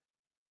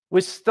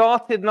 I've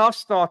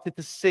started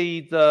to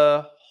see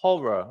the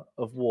horror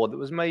of war that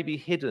was maybe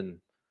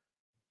hidden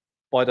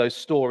by those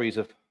stories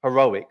of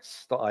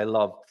heroics that I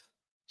loved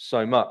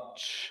so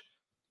much.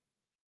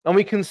 And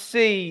we can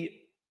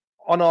see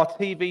on our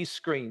TV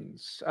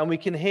screens, and we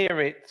can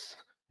hear it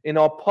in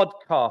our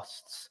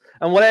podcasts,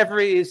 and whatever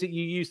it is that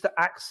you use to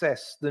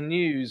access the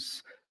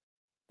news,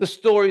 the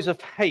stories of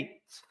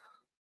hate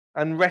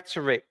and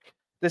rhetoric,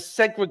 the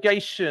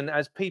segregation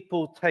as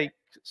people take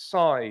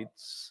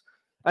sides,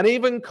 and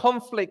even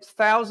conflicts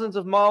thousands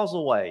of miles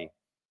away.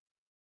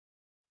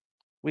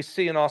 We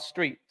see in our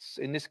streets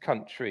in this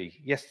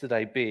country,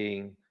 yesterday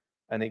being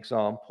an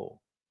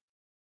example.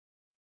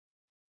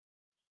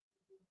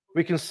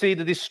 We can see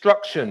the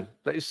destruction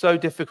that is so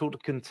difficult to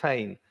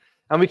contain.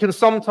 And we can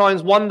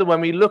sometimes wonder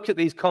when we look at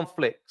these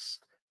conflicts,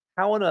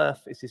 how on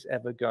earth is this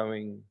ever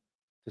going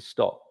to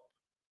stop?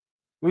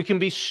 We can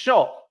be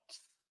shocked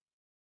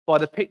by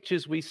the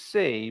pictures we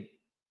see,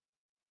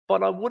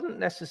 but I wouldn't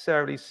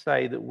necessarily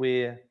say that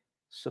we're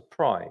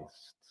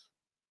surprised.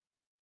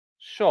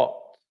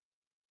 Shocked,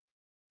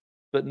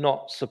 but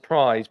not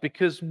surprised,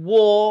 because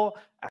war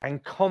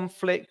and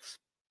conflict,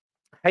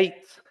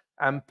 hate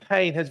and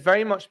pain has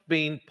very much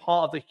been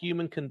part of the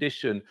human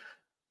condition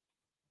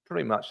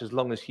pretty much as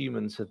long as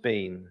humans have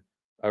been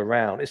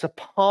around. It's a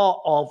part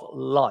of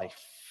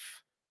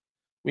life.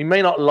 We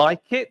may not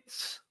like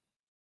it,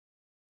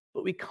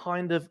 but we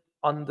kind of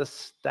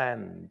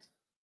understand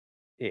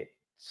it.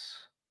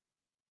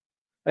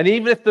 And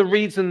even if the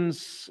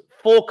reasons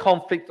for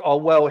conflict are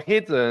well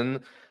hidden,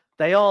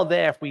 they are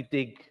there if we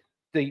dig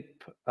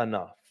deep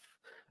enough.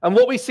 And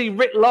what we see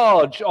writ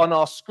large on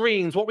our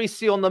screens, what we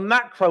see on the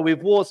macro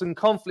with wars and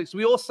conflicts,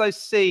 we also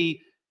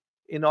see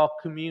in our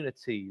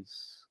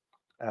communities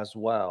as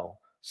well.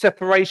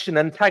 Separation,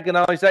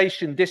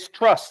 antagonization,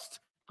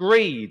 distrust,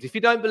 greed. If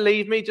you don't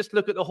believe me, just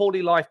look at the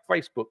Holy Life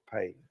Facebook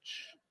page.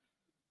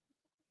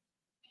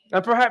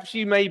 And perhaps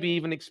you maybe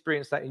even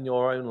experience that in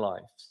your own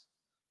lives.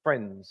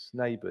 Friends,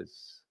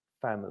 neighbors,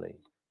 family.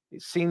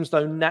 It seems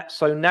so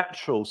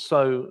natural,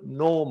 so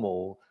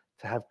normal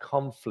to have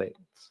conflict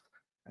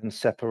and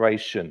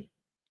separation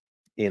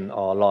in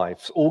our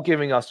lives, all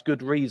giving us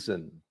good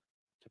reason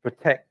to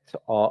protect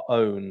our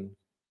own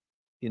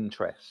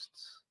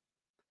interests.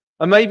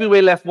 And maybe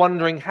we're left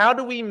wondering, how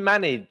do we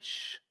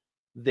manage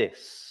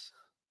this?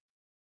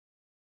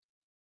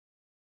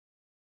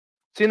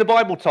 See, in the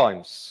Bible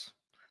times,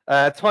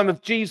 time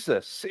of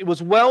Jesus, it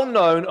was well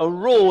known, a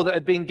rule that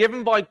had been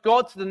given by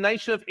God to the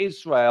nation of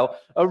Israel,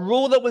 a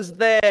rule that was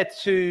there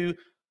to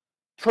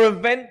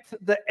prevent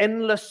the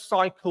endless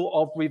cycle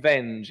of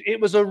revenge. It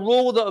was a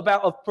rule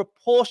that of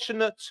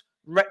proportionate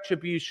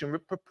retribution,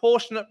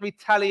 proportionate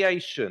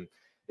retaliation.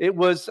 It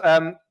was,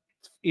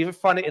 you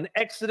find it in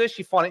Exodus,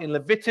 you find it in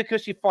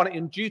Leviticus, you find it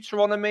in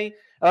Deuteronomy.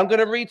 And I'm going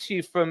to read to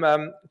you from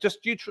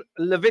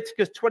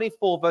Leviticus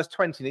 24, verse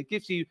 20. And it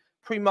gives you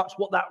pretty much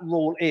what that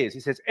rule is.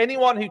 It says,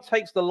 anyone who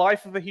takes the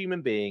life of a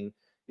human being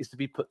is to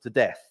be put to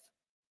death.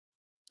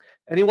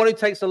 Anyone who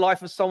takes the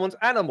life of someone's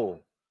animal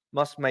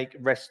must make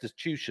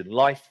restitution,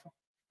 life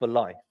for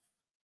life.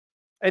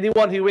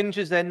 Anyone who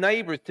injures their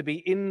neighbour is to be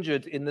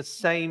injured in the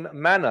same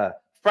manner.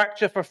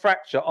 Fracture for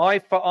fracture, eye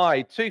for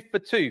eye, tooth for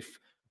tooth.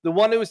 The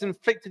one who has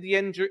inflicted the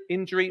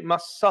injury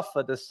must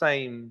suffer the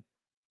same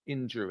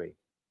injury.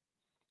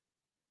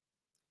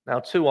 Now,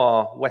 to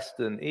our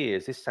Western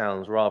ears, this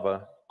sounds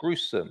rather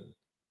gruesome,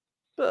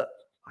 but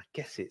I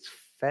guess it's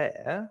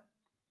fair.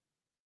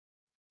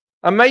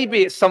 And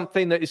maybe it's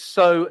something that is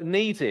so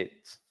needed.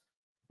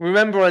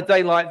 Remember on a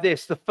day like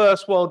this, the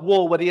First World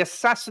War, where the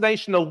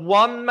assassination of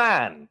one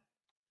man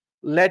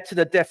led to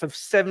the death of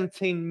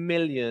 17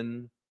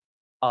 million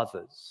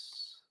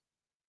others.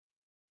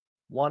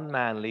 One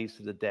man leads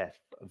to the death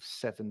of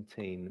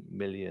 17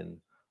 million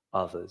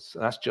others.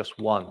 And that's just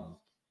one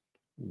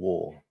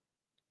war.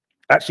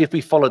 Actually, if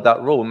we followed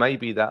that rule,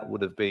 maybe that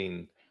would have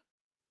been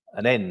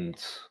an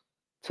end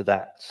to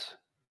that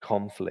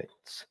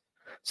conflict.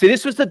 See,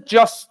 this was the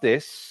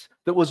justice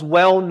that was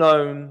well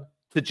known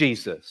to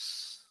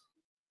Jesus.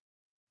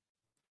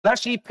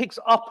 Actually, he picks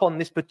up on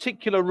this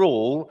particular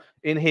rule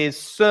in his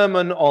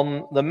Sermon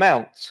on the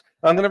Mount.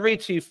 I'm going to read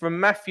to you from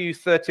Matthew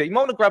 38. You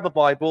might want to grab a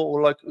Bible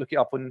or look it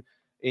up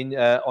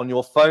on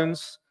your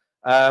phones.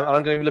 And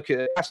I'm going to look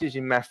at a passage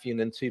in Matthew and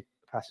then two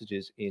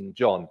passages in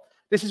John.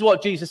 This is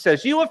what Jesus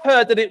says. You have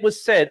heard that it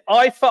was said,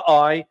 eye for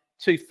eye,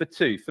 tooth for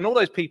tooth. And all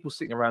those people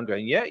sitting around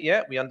going,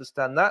 yeah, we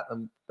understand that.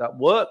 And that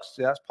works.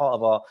 That's part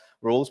of our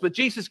rules. But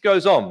Jesus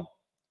goes on.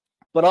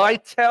 But I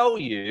tell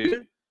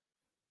you,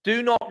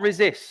 do not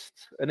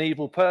resist an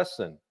evil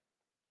person.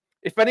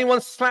 If anyone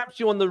slaps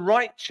you on the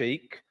right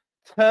cheek,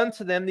 turn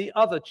to them the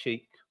other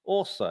cheek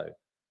also.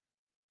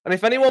 And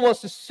if anyone wants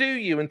to sue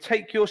you and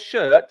take your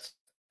shirt,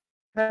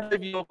 hand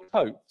over your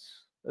coat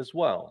as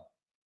well.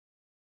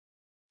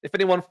 If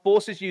anyone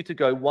forces you to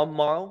go 1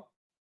 mile,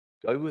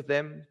 go with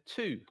them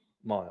 2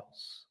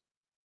 miles.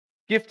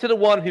 Give to the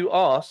one who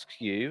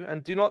asks you,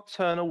 and do not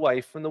turn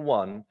away from the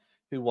one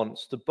who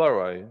wants to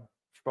borrow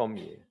from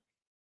you.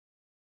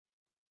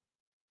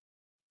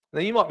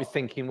 Now, you might be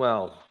thinking,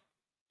 well,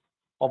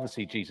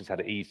 obviously Jesus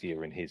had it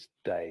easier in his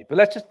day. But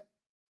let's just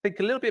think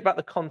a little bit about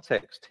the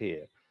context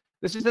here.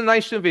 This is the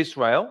nation of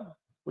Israel,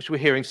 which we're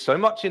hearing so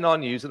much in our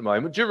news at the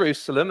moment.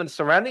 Jerusalem and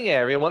surrounding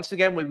area, once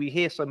again, where we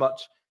hear so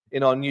much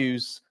in our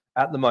news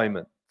at the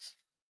moment.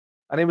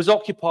 And it was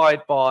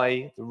occupied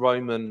by the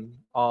Roman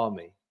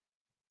army,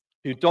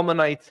 who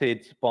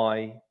dominated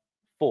by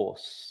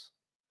force.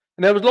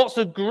 And there was lots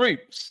of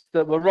groups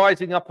that were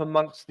rising up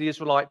amongst the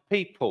Israelite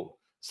people,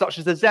 such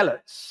as the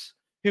Zealots,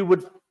 who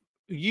would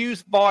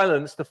use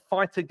violence to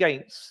fight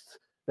against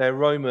their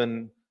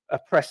Roman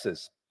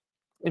oppressors.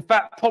 In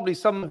fact, probably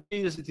some of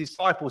Jesus'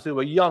 disciples who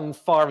were young,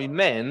 fiery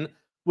men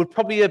would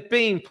probably have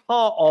been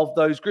part of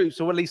those groups,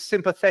 or at least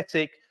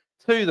sympathetic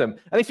to them.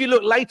 And if you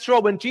look later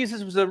on, when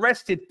Jesus was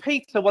arrested,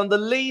 Peter, one of the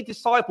lead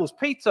disciples,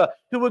 Peter,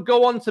 who would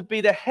go on to be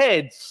the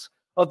heads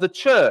of the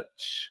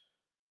church,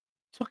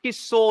 took his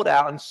sword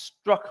out and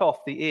struck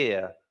off the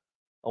ear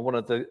of one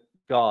of the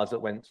guards that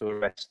went to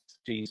arrest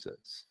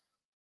Jesus.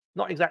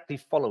 Not exactly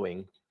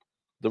following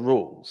the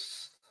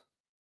rules.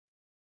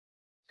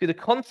 See, the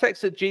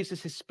context that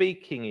Jesus is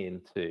speaking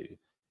into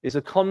is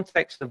a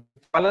context of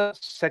violence,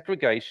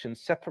 segregation,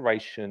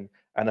 separation,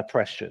 and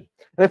oppression.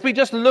 And if we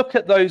just look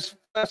at those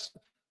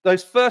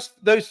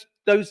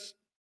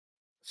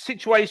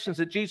situations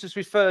that Jesus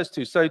refers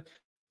to, so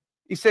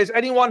he says,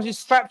 anyone who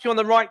slapped you on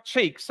the right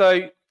cheek,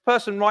 so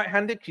person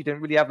right-handed, because you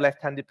didn't really have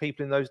left-handed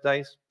people in those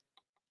days,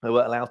 they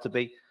weren't allowed to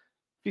be.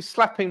 If you're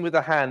slapping with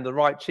a hand, the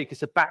right cheek,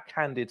 it's a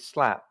backhanded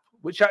slap,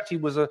 which actually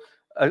was an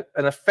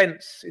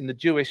offense in the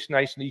Jewish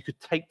nation that you could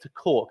take to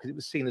court because it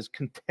was seen as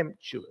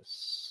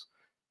contemptuous.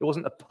 It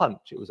wasn't a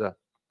punch, it was a...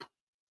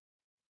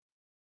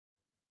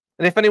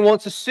 And if anyone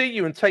wants to sue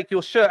you and take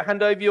your shirt,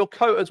 hand over your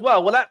coat as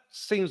well. Well, that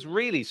seems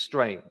really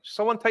strange.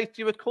 Someone takes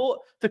you to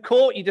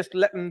court, you just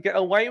let them get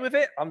away with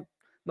it? I'm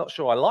not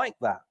sure I like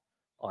that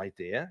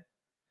idea.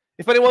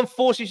 If anyone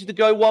forces you to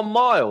go 1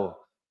 mile,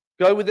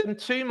 go with them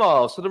 2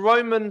 miles. So the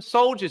Roman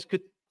soldiers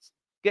could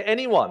get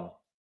anyone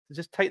to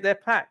just take their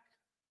pack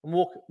and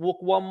walk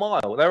 1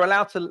 mile. They're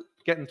allowed to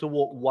get them to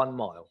walk 1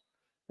 mile.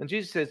 And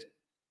Jesus says,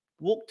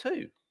 walk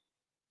 2.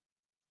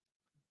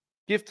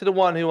 Give to the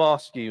one who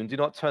asks you, and do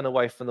not turn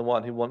away from the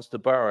one who wants to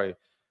borrow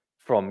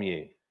from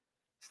you.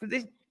 So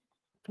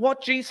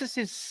what Jesus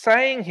is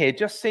saying here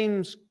just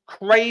seems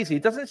crazy. He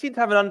doesn't seem to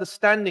have an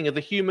understanding of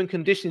the human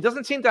condition. He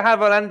doesn't seem to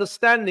have an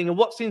understanding of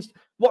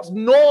what's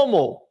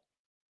normal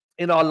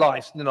in our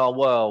lives, in our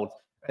world,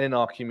 and in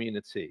our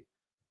community.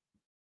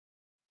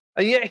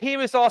 And yet here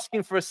he's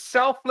asking for a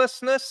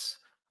selflessness,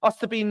 us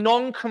to be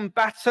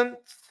non-combatant,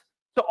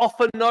 to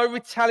offer no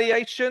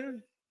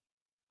retaliation.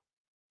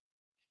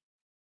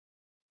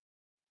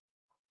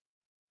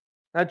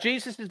 Now,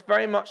 Jesus is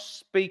very much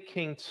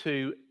speaking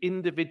to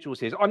individuals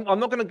here. I'm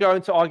not going to go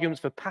into arguments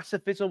for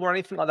pacifism or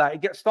anything like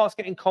that. It starts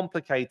getting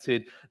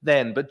complicated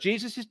then. But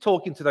Jesus is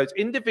talking to those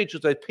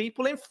individuals, those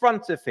people in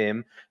front of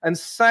him, and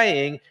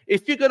saying,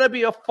 if you're going to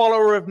be a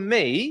follower of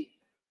me,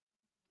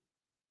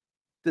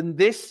 then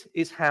this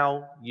is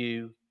how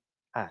you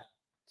act.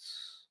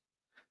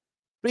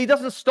 But he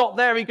doesn't stop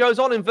there. He goes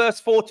on in verse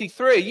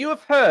 43. You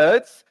have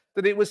heard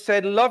that it was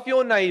said, love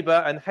your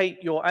neighbor and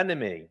hate your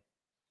enemy.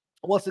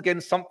 Once again,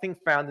 something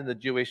found in the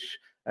Jewish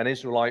and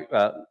Israelite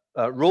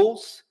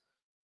rules.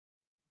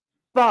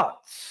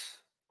 But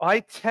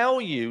I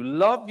tell you,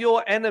 love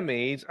your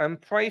enemies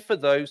and pray for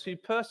those who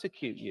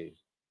persecute you.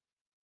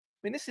 I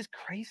mean, this is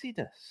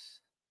craziness.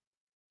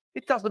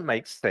 It doesn't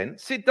make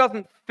sense. It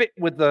doesn't fit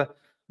with the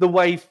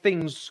way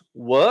things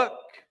work.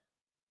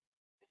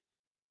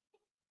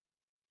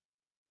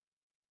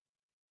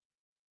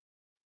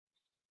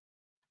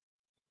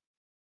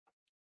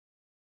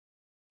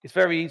 It's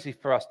very easy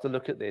for us to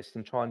look at this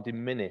and try and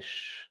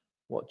diminish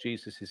what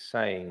Jesus is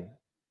saying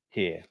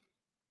here.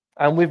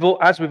 And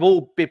as with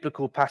all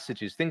biblical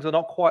passages, things are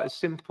not quite as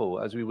simple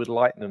as we would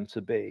like them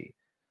to be.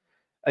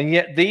 And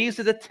yet these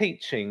are the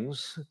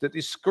teachings that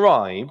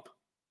describe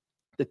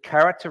the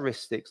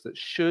characteristics that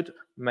should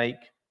make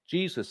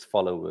Jesus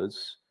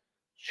followers,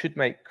 should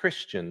make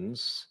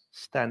Christians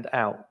stand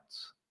out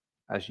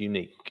as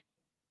unique.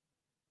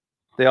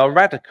 They are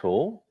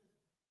radical,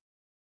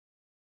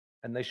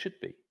 and they should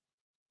be.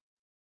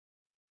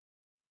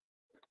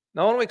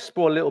 Now, I want to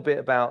explore a little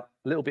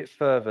bit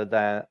further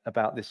there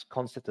about this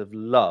concept of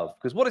love.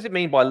 Because what does it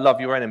mean by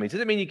love your enemies? Does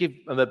it mean you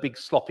give them a big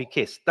sloppy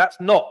kiss? That's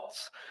not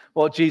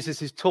what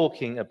Jesus is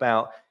talking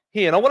about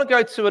here. And I want to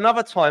go to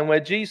another time where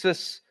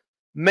Jesus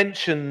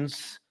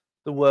mentions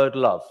the word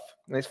love.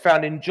 And it's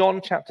found in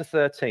John chapter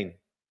 13.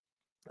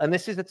 And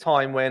this is a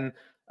time when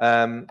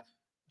John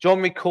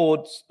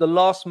records the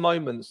last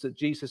moments that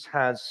Jesus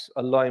has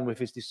alone with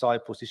his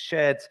disciples. He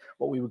shared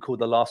what we would call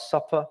the Last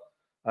Supper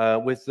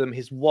with them.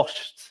 He's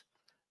washed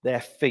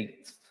their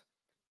feet.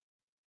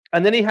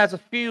 And then he has a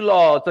few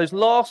those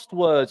last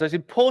words, those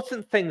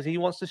important things he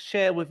wants to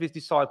share with his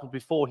disciples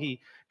before he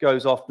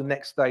goes off the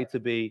next day to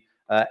be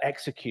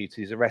executed.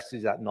 He's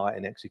arrested that night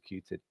and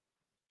executed.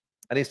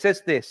 And he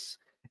says this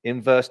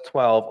in verse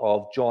 12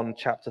 of John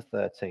chapter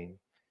 13. It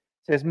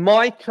says,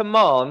 my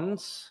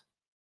commands,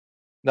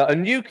 now a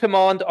new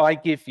command I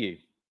give you,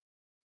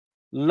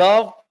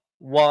 love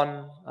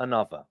one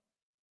another.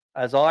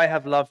 As I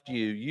have loved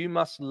you, you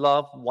must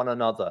love one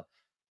another.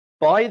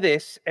 By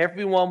this,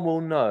 everyone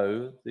will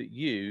know that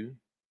you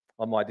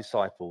are my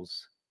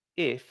disciples,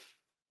 if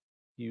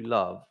you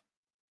love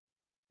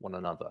one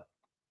another.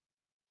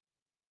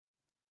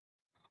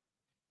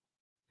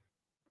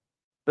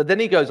 But then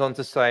he goes on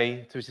to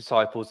say to his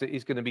disciples that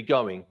he's going to be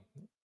going.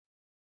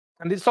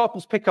 And the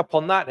disciples pick up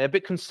on that. They're a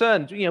bit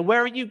concerned.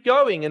 Where are you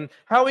going? And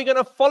how are we going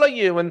to follow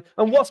you? And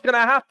what's going to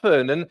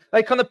happen? And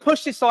they kind of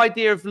push this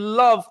idea of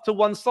love to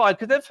one side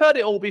because they've heard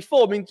it all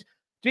before. I mean,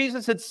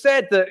 Jesus had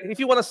said that if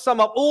you want to sum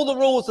up all the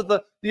rules of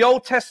the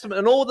Old Testament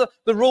and all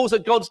the rules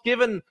that God's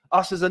given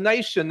us as a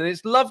nation, and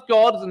it's love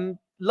God and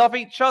love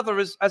each other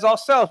as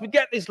ourselves. We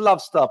get this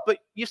love stuff, but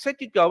you said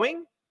you're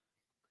going.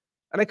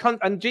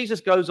 And Jesus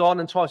goes on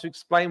and tries to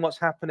explain what's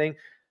happening.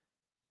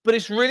 But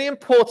it's really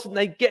important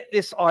they get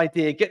this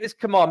idea, get this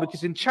command,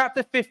 because in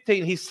chapter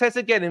 15, he says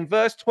again in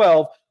verse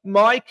 12,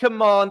 my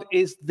command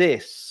is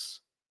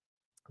this,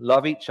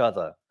 love each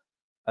other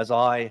as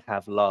I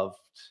have loved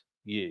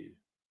you.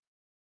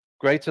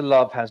 Greater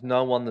love has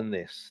no one than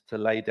this, to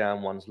lay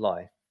down one's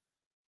life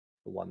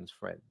for one's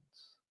friends.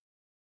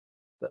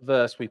 That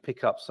verse we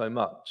pick up so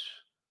much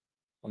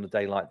on a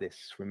day like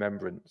this,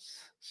 Remembrance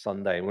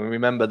Sunday, when we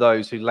remember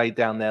those who laid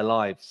down their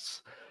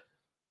lives.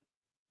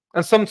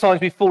 And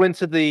sometimes we fall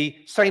into the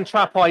same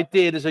trap I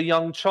did as a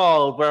young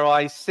child, where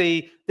I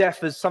see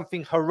death as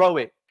something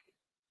heroic,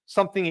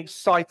 something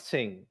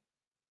exciting,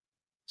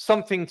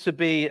 something to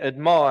be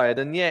admired.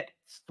 And yet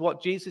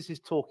what Jesus is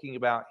talking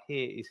about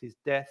here is his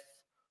death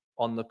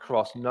on the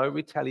cross. No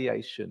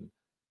retaliation,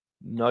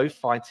 no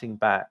fighting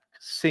back,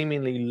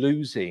 seemingly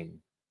losing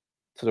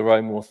to the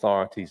Roman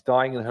authorities,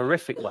 dying in a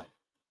horrific way.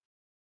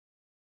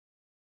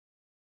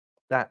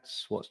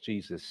 That's what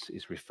Jesus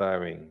is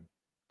referring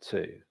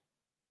to.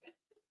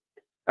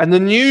 And the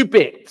new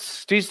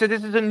bits, Jesus said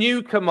this is a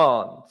new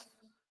command.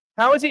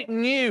 How is it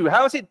new?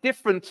 How is it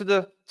different to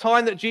the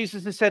time that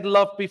Jesus has said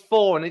love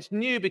before? And it's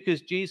new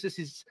because Jesus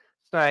is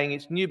saying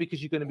it's new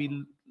because you're going to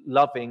be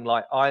loving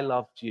like I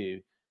loved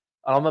you.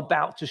 And I'm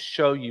about to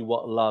show you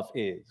what love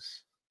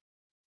is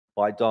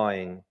by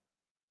dying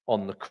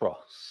on the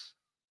cross.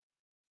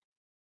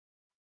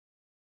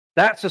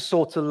 That's a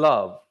sort of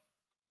love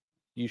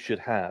you should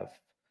have.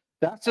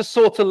 That's the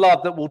sort of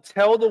love that will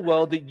tell the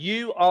world that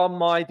you are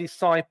my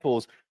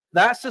disciples.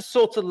 That's the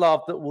sort of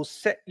love that will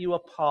set you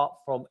apart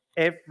from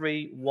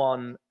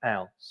everyone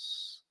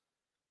else.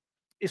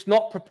 It's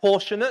not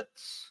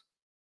proportionate.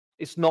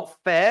 It's not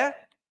fair.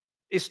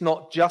 It's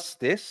not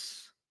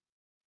justice.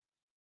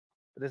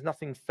 But there's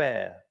nothing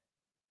fair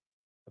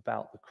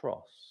about the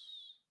cross.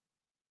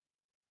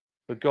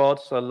 For God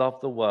so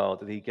loved the world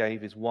that he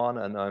gave his one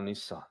and only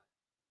Son,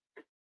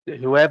 that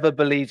whoever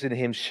believes in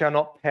him shall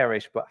not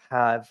perish but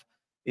have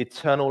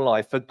eternal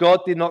life. For God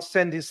did not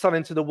send his Son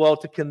into the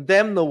world to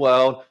condemn the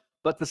world,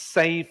 but to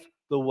save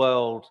the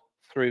world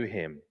through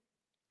him.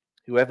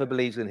 Whoever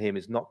believes in him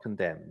is not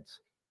condemned,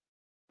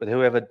 But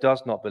whoever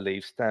does not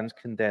believe stands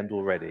condemned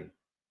already,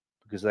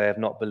 because they have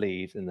not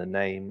believed in the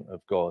name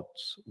of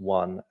God's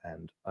one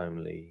and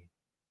only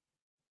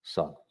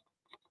Son.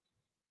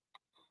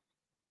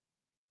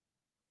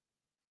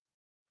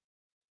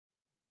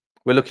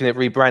 We're looking at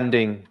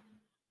rebranding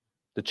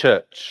the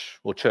church,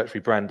 or Church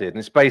Rebranded, and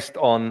it's based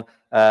on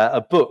a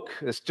book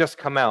that's just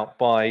come out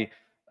by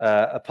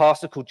a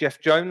pastor called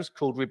Jeff Jones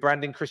called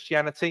Rebranding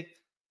Christianity.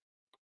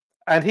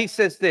 And he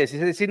says this, he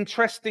says, it's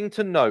interesting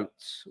to note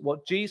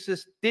what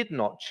Jesus did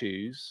not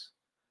choose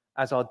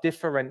as our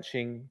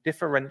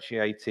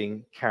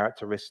differentiating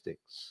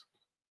characteristics.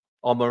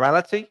 Our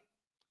morality,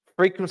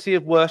 frequency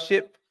of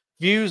worship,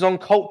 views on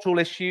cultural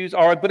issues,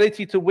 our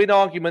ability to win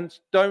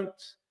arguments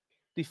don't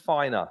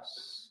define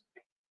us.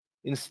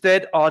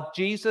 Instead, our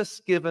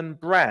Jesus-given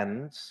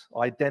brand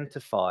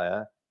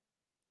identifier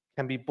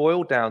can be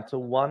boiled down to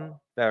one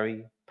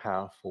very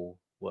powerful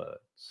word: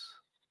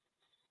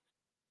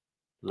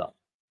 love.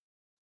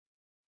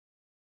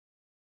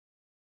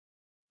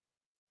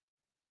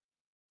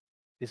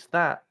 Is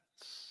that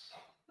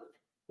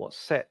what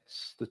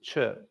sets the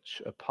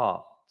church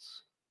apart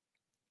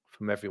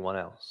from everyone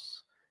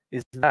else?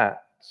 Is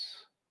that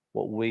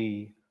what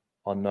we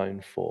are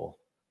known for?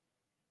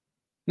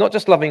 Not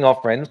just loving our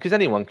friends, because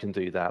anyone can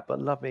do that,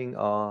 but loving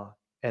our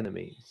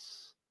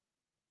enemies,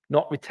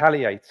 not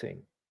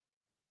retaliating.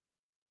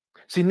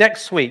 See,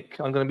 next week,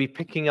 I'm going to be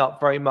picking up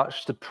very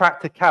much the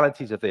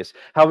practicalities of this,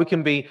 how we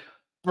can be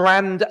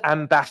brand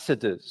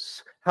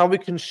ambassadors, how we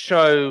can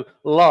show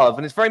love.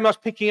 And it's very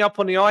much picking up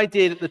on the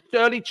idea that the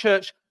early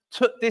church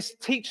took this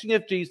teaching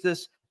of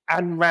Jesus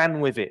and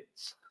ran with it.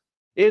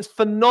 It's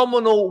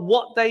phenomenal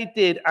what they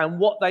did and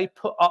what they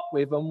put up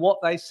with and what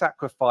they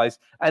sacrificed.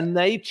 And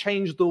they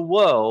changed the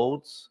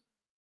world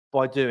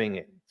by doing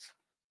it.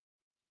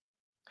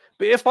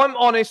 But if I'm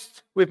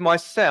honest with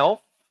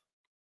myself,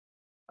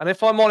 and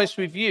if I'm honest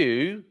with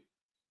you,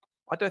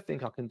 I don't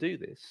think I can do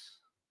this.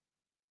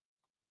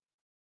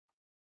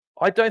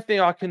 I don't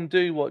think I can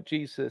do what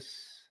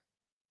Jesus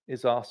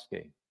is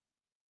asking.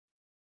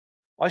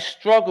 I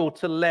struggle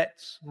to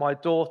let my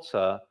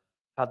daughter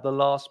have the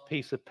last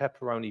piece of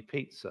pepperoni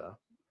pizza,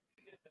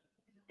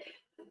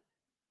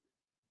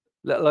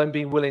 let alone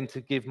be willing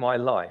to give my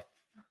life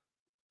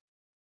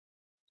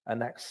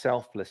and act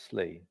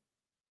selflessly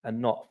and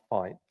not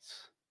fight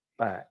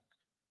back,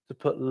 to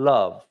put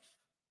love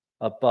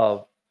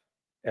above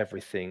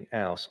everything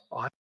else.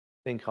 I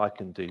think I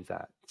can do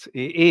that.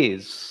 It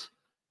is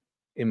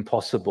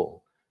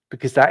impossible,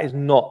 because that is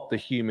not the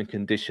human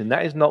condition.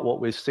 That is not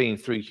what we're seeing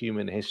through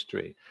human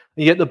history.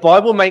 And yet the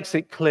Bible makes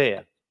it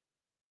clear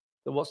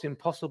that what's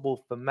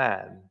impossible for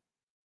man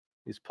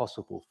is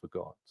possible for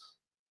God.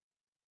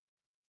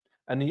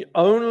 And the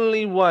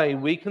only way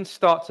we can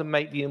start to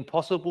make the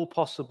impossible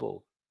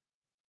possible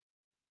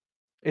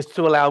is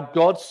to allow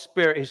God's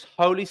Spirit, His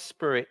Holy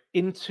Spirit,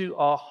 into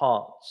our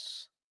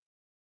hearts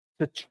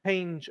to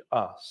change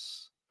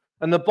us.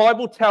 And the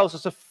Bible tells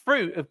us a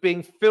fruit of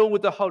being filled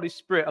with the Holy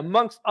Spirit,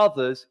 amongst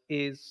others,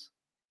 is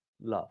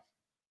love.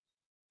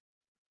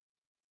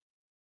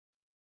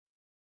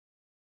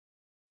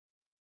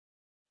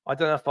 I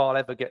don't know if I'll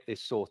ever get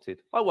this sorted.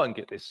 I won't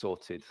get this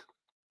sorted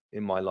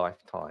in my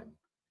lifetime.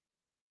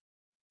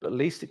 But at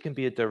least it can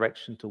be a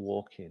direction to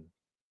walk in.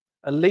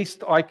 At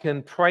least I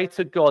can pray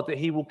to God that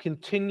He will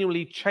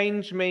continually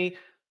change me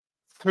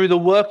through the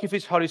work of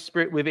His Holy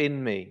Spirit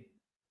within me,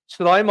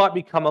 so that I might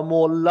become a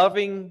more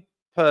loving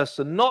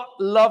person. Not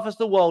love as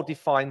the world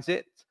defines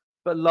it,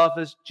 but love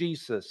as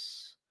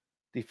Jesus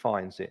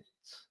defines it.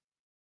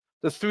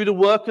 That through the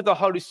work of the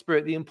Holy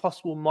Spirit, the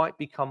impossible might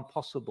become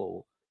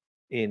possible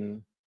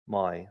in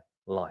my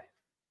life.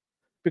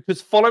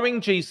 Because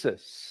following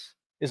Jesus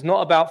is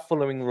not about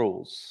following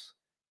rules.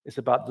 It's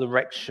about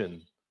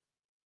direction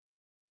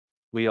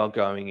we are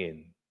going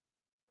in.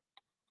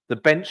 The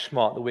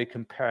benchmark that we're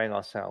comparing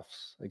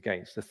ourselves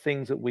against, the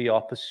things that we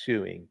are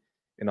pursuing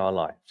in our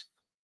lives.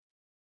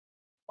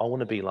 I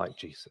want to be like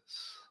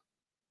Jesus.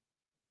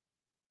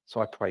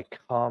 So I pray,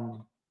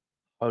 come,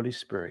 Holy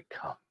Spirit,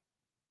 come.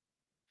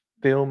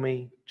 Fill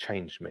me,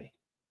 change me,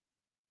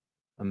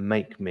 and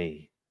make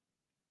me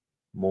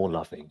more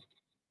loving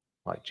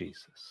like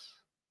Jesus.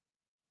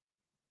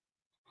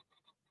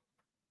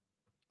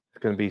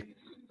 It's going to be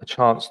a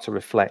chance to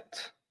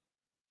reflect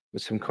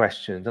with some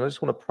questions. And I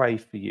just want to pray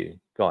for you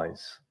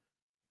guys.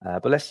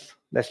 But let's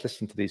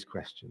listen to these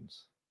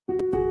questions.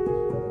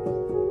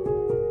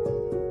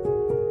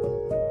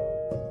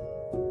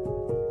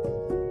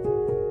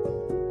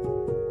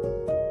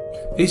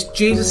 Is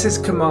Jesus'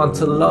 command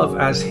to love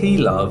as He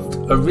loved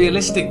a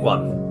realistic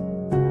one?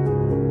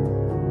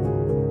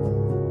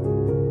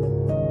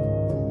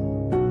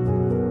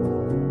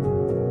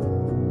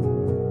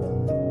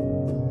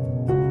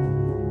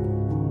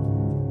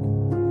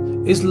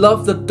 Is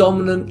love the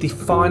dominant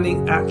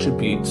defining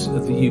attribute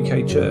of the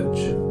UK church?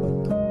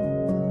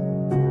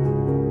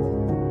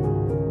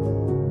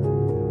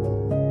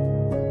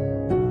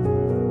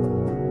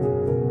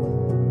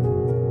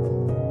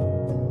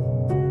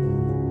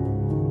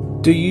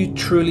 Do you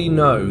truly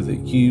know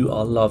that you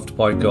are loved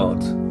by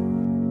God?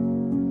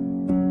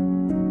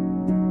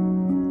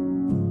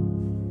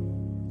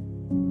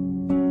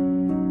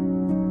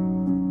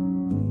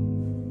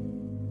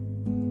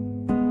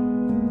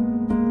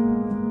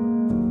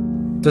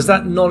 Does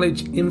that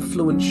knowledge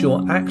influence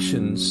your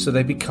actions so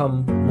they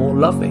become more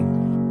loving?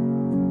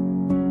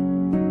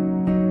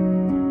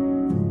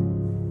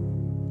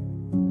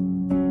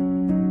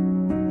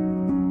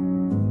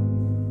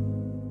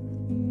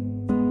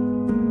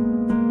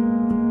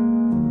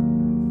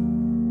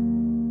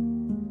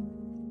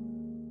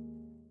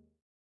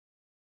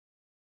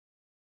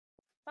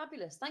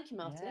 Fabulous. Thank you,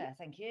 Martin. Yeah,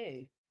 thank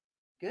you.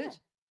 Good.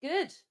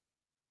 Good.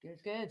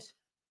 Good. Good.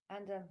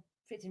 And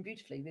fits in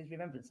beautifully with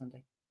Remembrance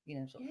Sunday. You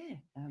know, sort of, Yeah.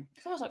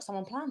 Sounds like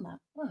someone planned that.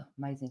 oh,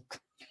 amazing.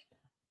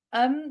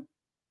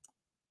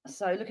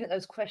 So looking at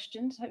those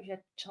questions, hope you had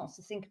a chance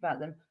to think about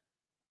them.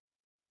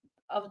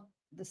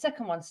 The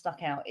second one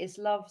stuck out is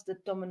love the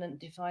dominant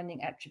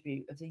defining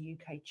attribute of the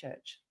UK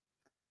church.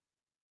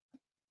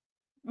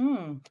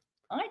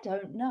 I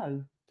don't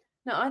know.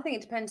 No, I think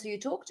it depends who you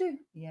talk to.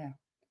 Yeah.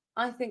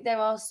 I think there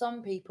are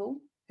some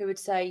people who would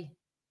say,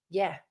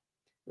 yeah,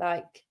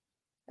 like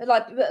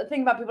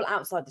think about people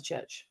outside the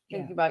church.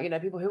 Thinking about,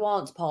 people who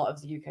aren't part of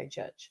the UK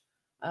church,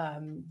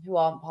 who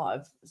aren't part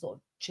of sort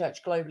of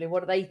church globally.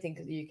 What do they think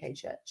of the UK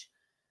church?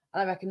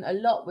 And I reckon a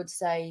lot would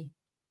say,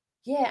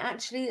 yeah,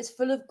 actually, it's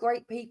full of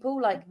great people.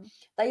 Like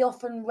they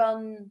often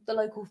run the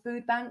local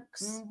food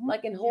banks.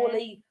 Like in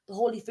Hawley, the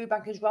Hawley Food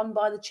Bank is run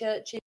by the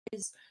churches.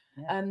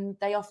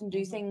 They often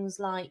do things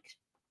like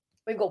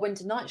we've got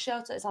winter night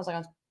shelter. It sounds like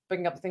I'm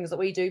bringing up the things that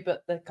we do,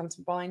 but they come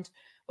to mind.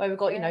 Where we've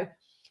got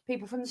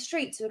people from the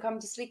streets who are coming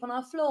to sleep on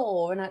our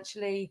floor and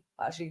actually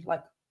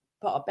like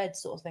put our bed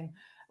sort of thing.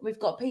 We've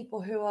got people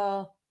who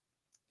are,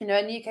 in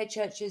the UK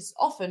church is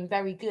often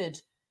very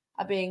good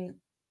at being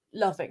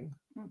loving.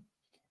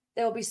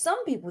 There will be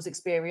some people's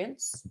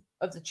experience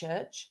of the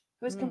church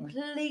who is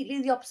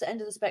completely the opposite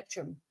end of the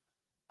spectrum.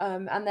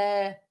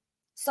 And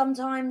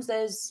sometimes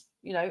there's,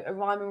 a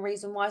rhyme and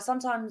reason why.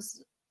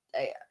 Sometimes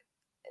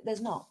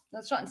there's not.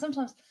 That's right. And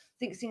sometimes I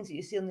think things that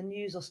you see on the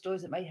news or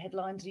stories that make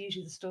headlines are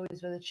usually the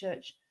stories where the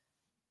church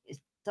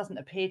doesn't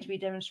appear to be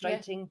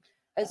demonstrating.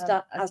 As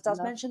Dad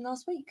mentioned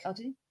last week. Oh,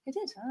 did he? He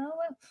did. Oh,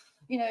 well,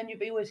 and you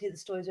always hear the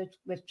stories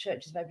where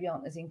churches maybe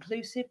aren't as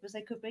inclusive as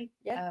they could be.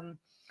 Yeah.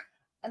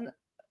 And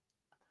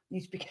you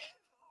need to be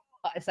careful.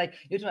 I say,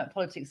 you're talking about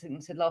politics,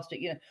 and said last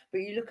week, but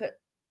you look at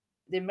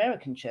the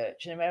American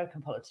church and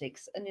American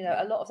politics, and,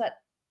 a lot of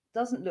that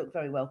doesn't look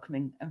very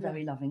welcoming and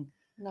very loving.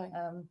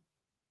 No.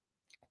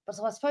 But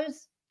so I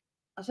suppose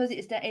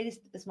it's down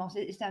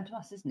to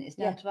us, isn't it? It's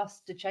down to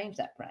us to change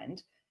that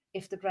brand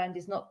if the brand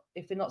is not,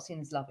 if we're not seen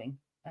as loving.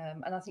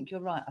 And I think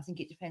you're right. I think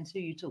it depends who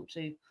you talk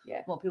to,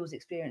 what people's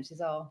experiences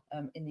are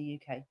in the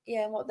UK.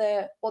 Yeah, and what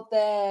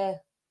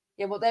their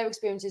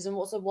experiences and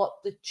also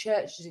what the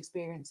church's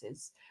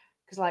experiences.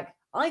 Because like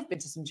I've been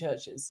to some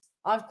churches.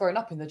 I've grown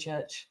up in the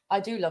church. I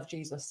do love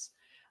Jesus.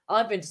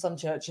 I've been to some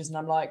churches and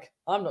I'm like,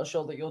 I'm not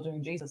sure that you're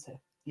doing Jesus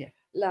here. Yeah.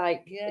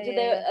 Like,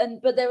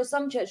 but there are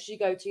some churches you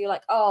go to, you're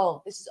like,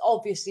 oh, this is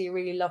obviously a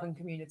really loving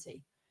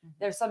community.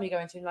 There are some you go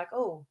into and you're like,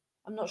 oh,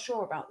 I'm not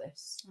sure about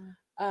this.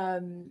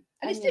 And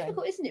it's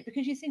difficult, isn't it?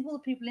 Because you think all the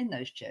people in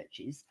those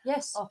churches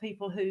are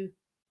people who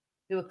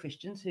are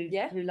Christians, who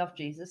love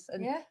Jesus.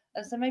 And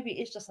so maybe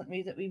it's just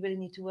something that we really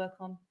need to work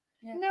on.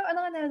 Yeah. And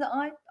I know that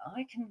I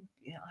can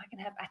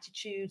have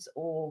attitudes,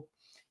 or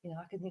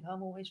I can think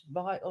I'm always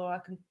right, or I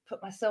can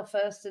put myself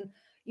first, and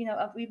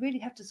we really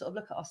have to sort of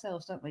look at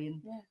ourselves, don't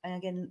we? And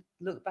again,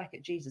 look back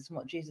at Jesus and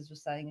what Jesus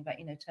was saying about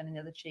turning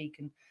the other cheek.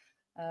 And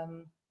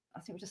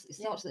I think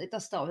it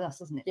does start with us,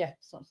 doesn't it? Yeah, it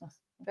starts with us.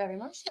 Very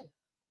much so.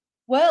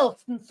 Well,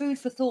 some food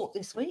for thought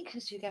this week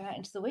as you go out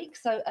into the week.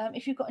 So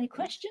if you've got any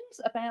questions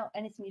about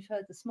anything you've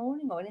heard this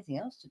morning or anything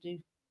else to do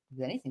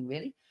with anything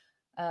really,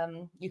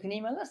 you can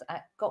email us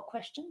at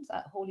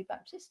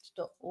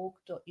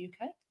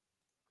gotquestions@hawleybaptist.org.uk,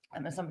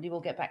 and somebody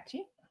will get back to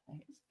you.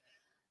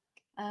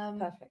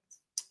 Perfect.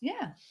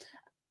 Yeah.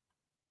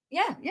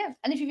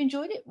 And if you've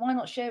enjoyed it, why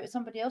not share it with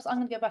somebody else? I'm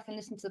going to go back and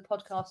listen to the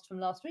podcast from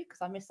last week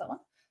because I missed that one.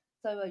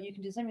 So you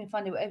can do something,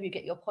 find it wherever you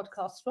get your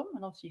podcasts from,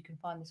 and obviously you can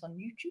find this on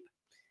YouTube.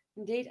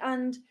 Indeed.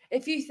 And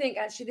if you think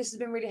actually this has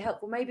been really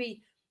helpful,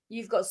 maybe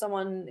you've got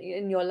someone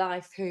in your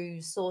life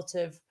who sort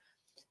of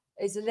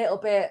is a little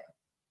bit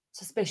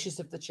suspicious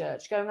of the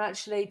church, going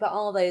actually, but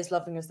are they as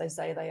loving as they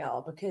say they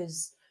are?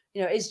 Because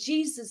is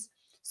Jesus,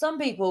 some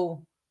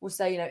people will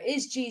say,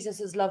 is Jesus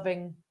as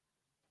loving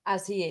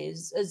as he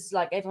is, as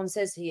like everyone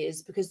says he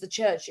is, because the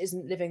church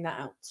isn't living that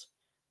out?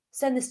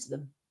 Send this to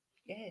them.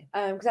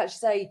 Because actually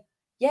say,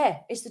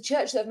 it's the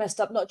church that have messed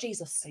up, not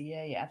Jesus.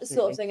 Absolutely. The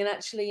sort of thing. And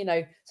actually,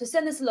 so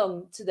send this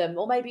along to them,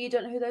 or maybe you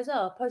don't know who those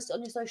are, post it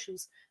on your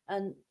socials,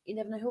 and you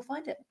never know who'll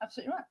find it.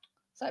 Absolutely right.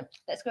 So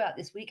let's go out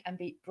this week and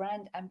be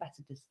brand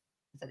ambassadors.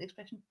 Is that the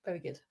expression? Very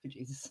good for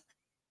Jesus.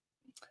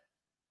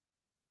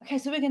 Okay,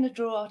 so we're going to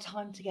draw our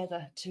time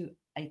together to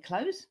a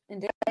close.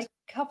 Indeed. A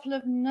couple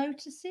of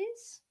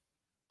notices.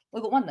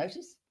 We've got one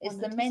notice. It's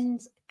the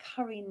men's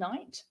curry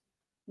night.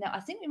 Now,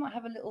 I think we might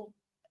have a little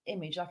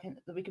image that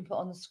we can put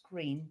on the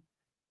screen.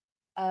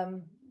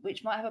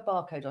 which might have a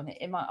barcode on it.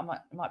 It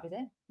might be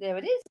there. There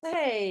it is.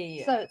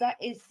 Hey. So that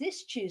is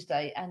this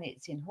Tuesday, and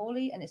it's in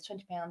Hawley, and it's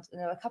 £20. And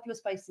there are a couple of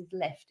spaces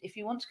left. If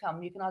you want to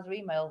come, you can either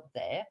email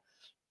there,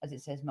 as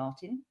it says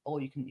Martin, or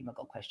you can email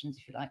got questions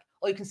if you like,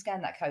 or you can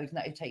scan that code, and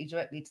that will take you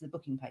directly to the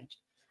booking page.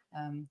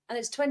 And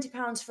it's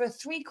 £20 for a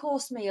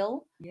 3-course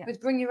meal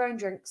with bring your own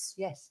drinks.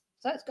 Yes.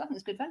 So I think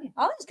it's good value.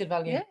 I think it's good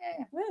value. Yeah.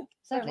 Very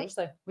Sadly, much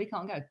so. we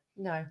can't go.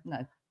 No.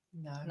 No.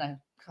 No. No.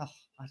 Oh,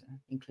 I don't know.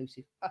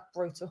 Inclusive.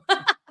 Brutal.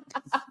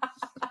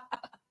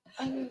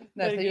 No,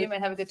 so you may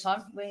have a good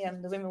time. We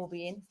the women will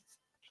be in.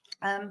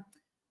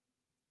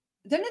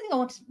 The only thing I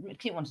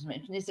wanted to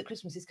mention is that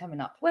Christmas is coming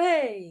up.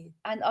 Way.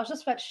 And I was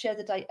just about to share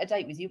a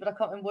date with you, but I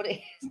can't remember what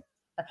it is.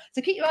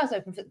 So keep your eyes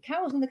open for the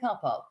carols in the car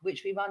park,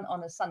 which we run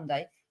on a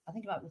Sunday. I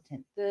think about the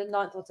 10th. The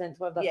 9th or 10th.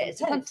 Whatever Yeah, it's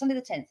Sunday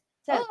the 10th.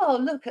 10th. Oh,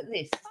 look at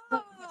this.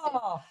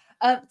 Oh.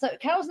 So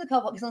carols in the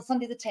car park is on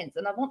Sunday the 10th,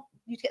 and I want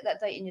you to get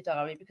that date in your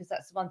diary because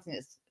that's the one thing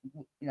that's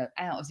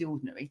out of the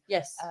ordinary.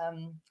 Yes.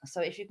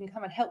 So if you can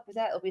come and help with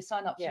that, it'll be a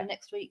sign up for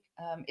next week.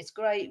 It's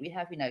great. We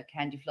have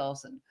candy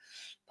floss and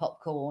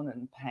popcorn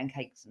and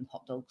pancakes and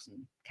hot dogs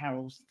and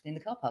carols in the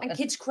car park and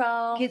kids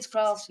craft. Kids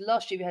craft.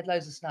 Last year we had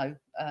loads of snow.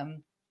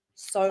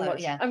 So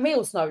much, and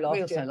real snow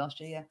last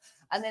year. Yeah.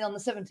 And then on the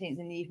 17th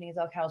in the evening is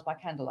our carols by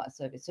candlelight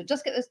service. So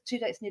just get those 2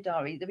 dates in your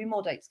diary. There'll be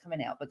more dates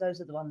coming out, but those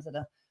are the ones that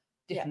are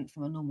different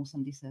from a normal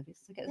Sunday service.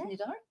 So get them in your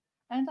diary.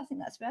 And I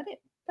think that's about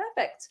it.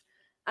 Perfect.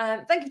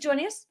 Thank you for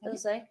joining us. As I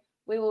say,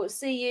 we will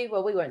see you.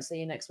 Well, we won't see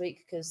you next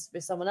week because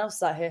there's someone else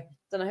sat here.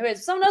 Don't know who it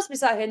is. Someone else will be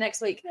sat here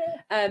next week.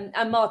 And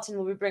Martin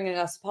will be bringing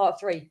us part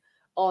 3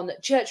 on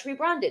Church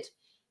Rebranded.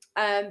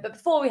 But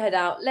before we head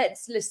out,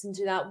 let's listen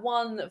to that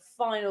one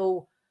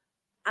final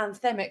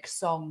anthemic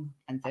song.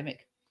 Anthemic.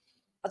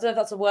 I don't know if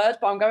that's a word,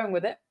 but I'm going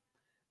with it.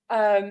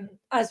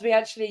 As we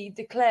actually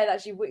declare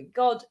that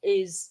God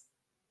is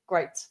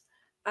great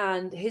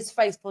and his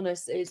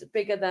faithfulness is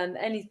bigger than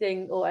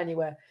anything or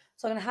anywhere.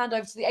 So I'm going to hand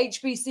over to the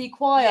HBC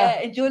choir. Yeah,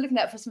 enjoy looking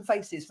out for some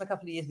faces from a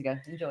couple of years ago.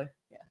 Enjoy.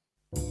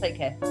 Yeah. Take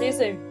care. See you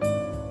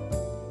soon.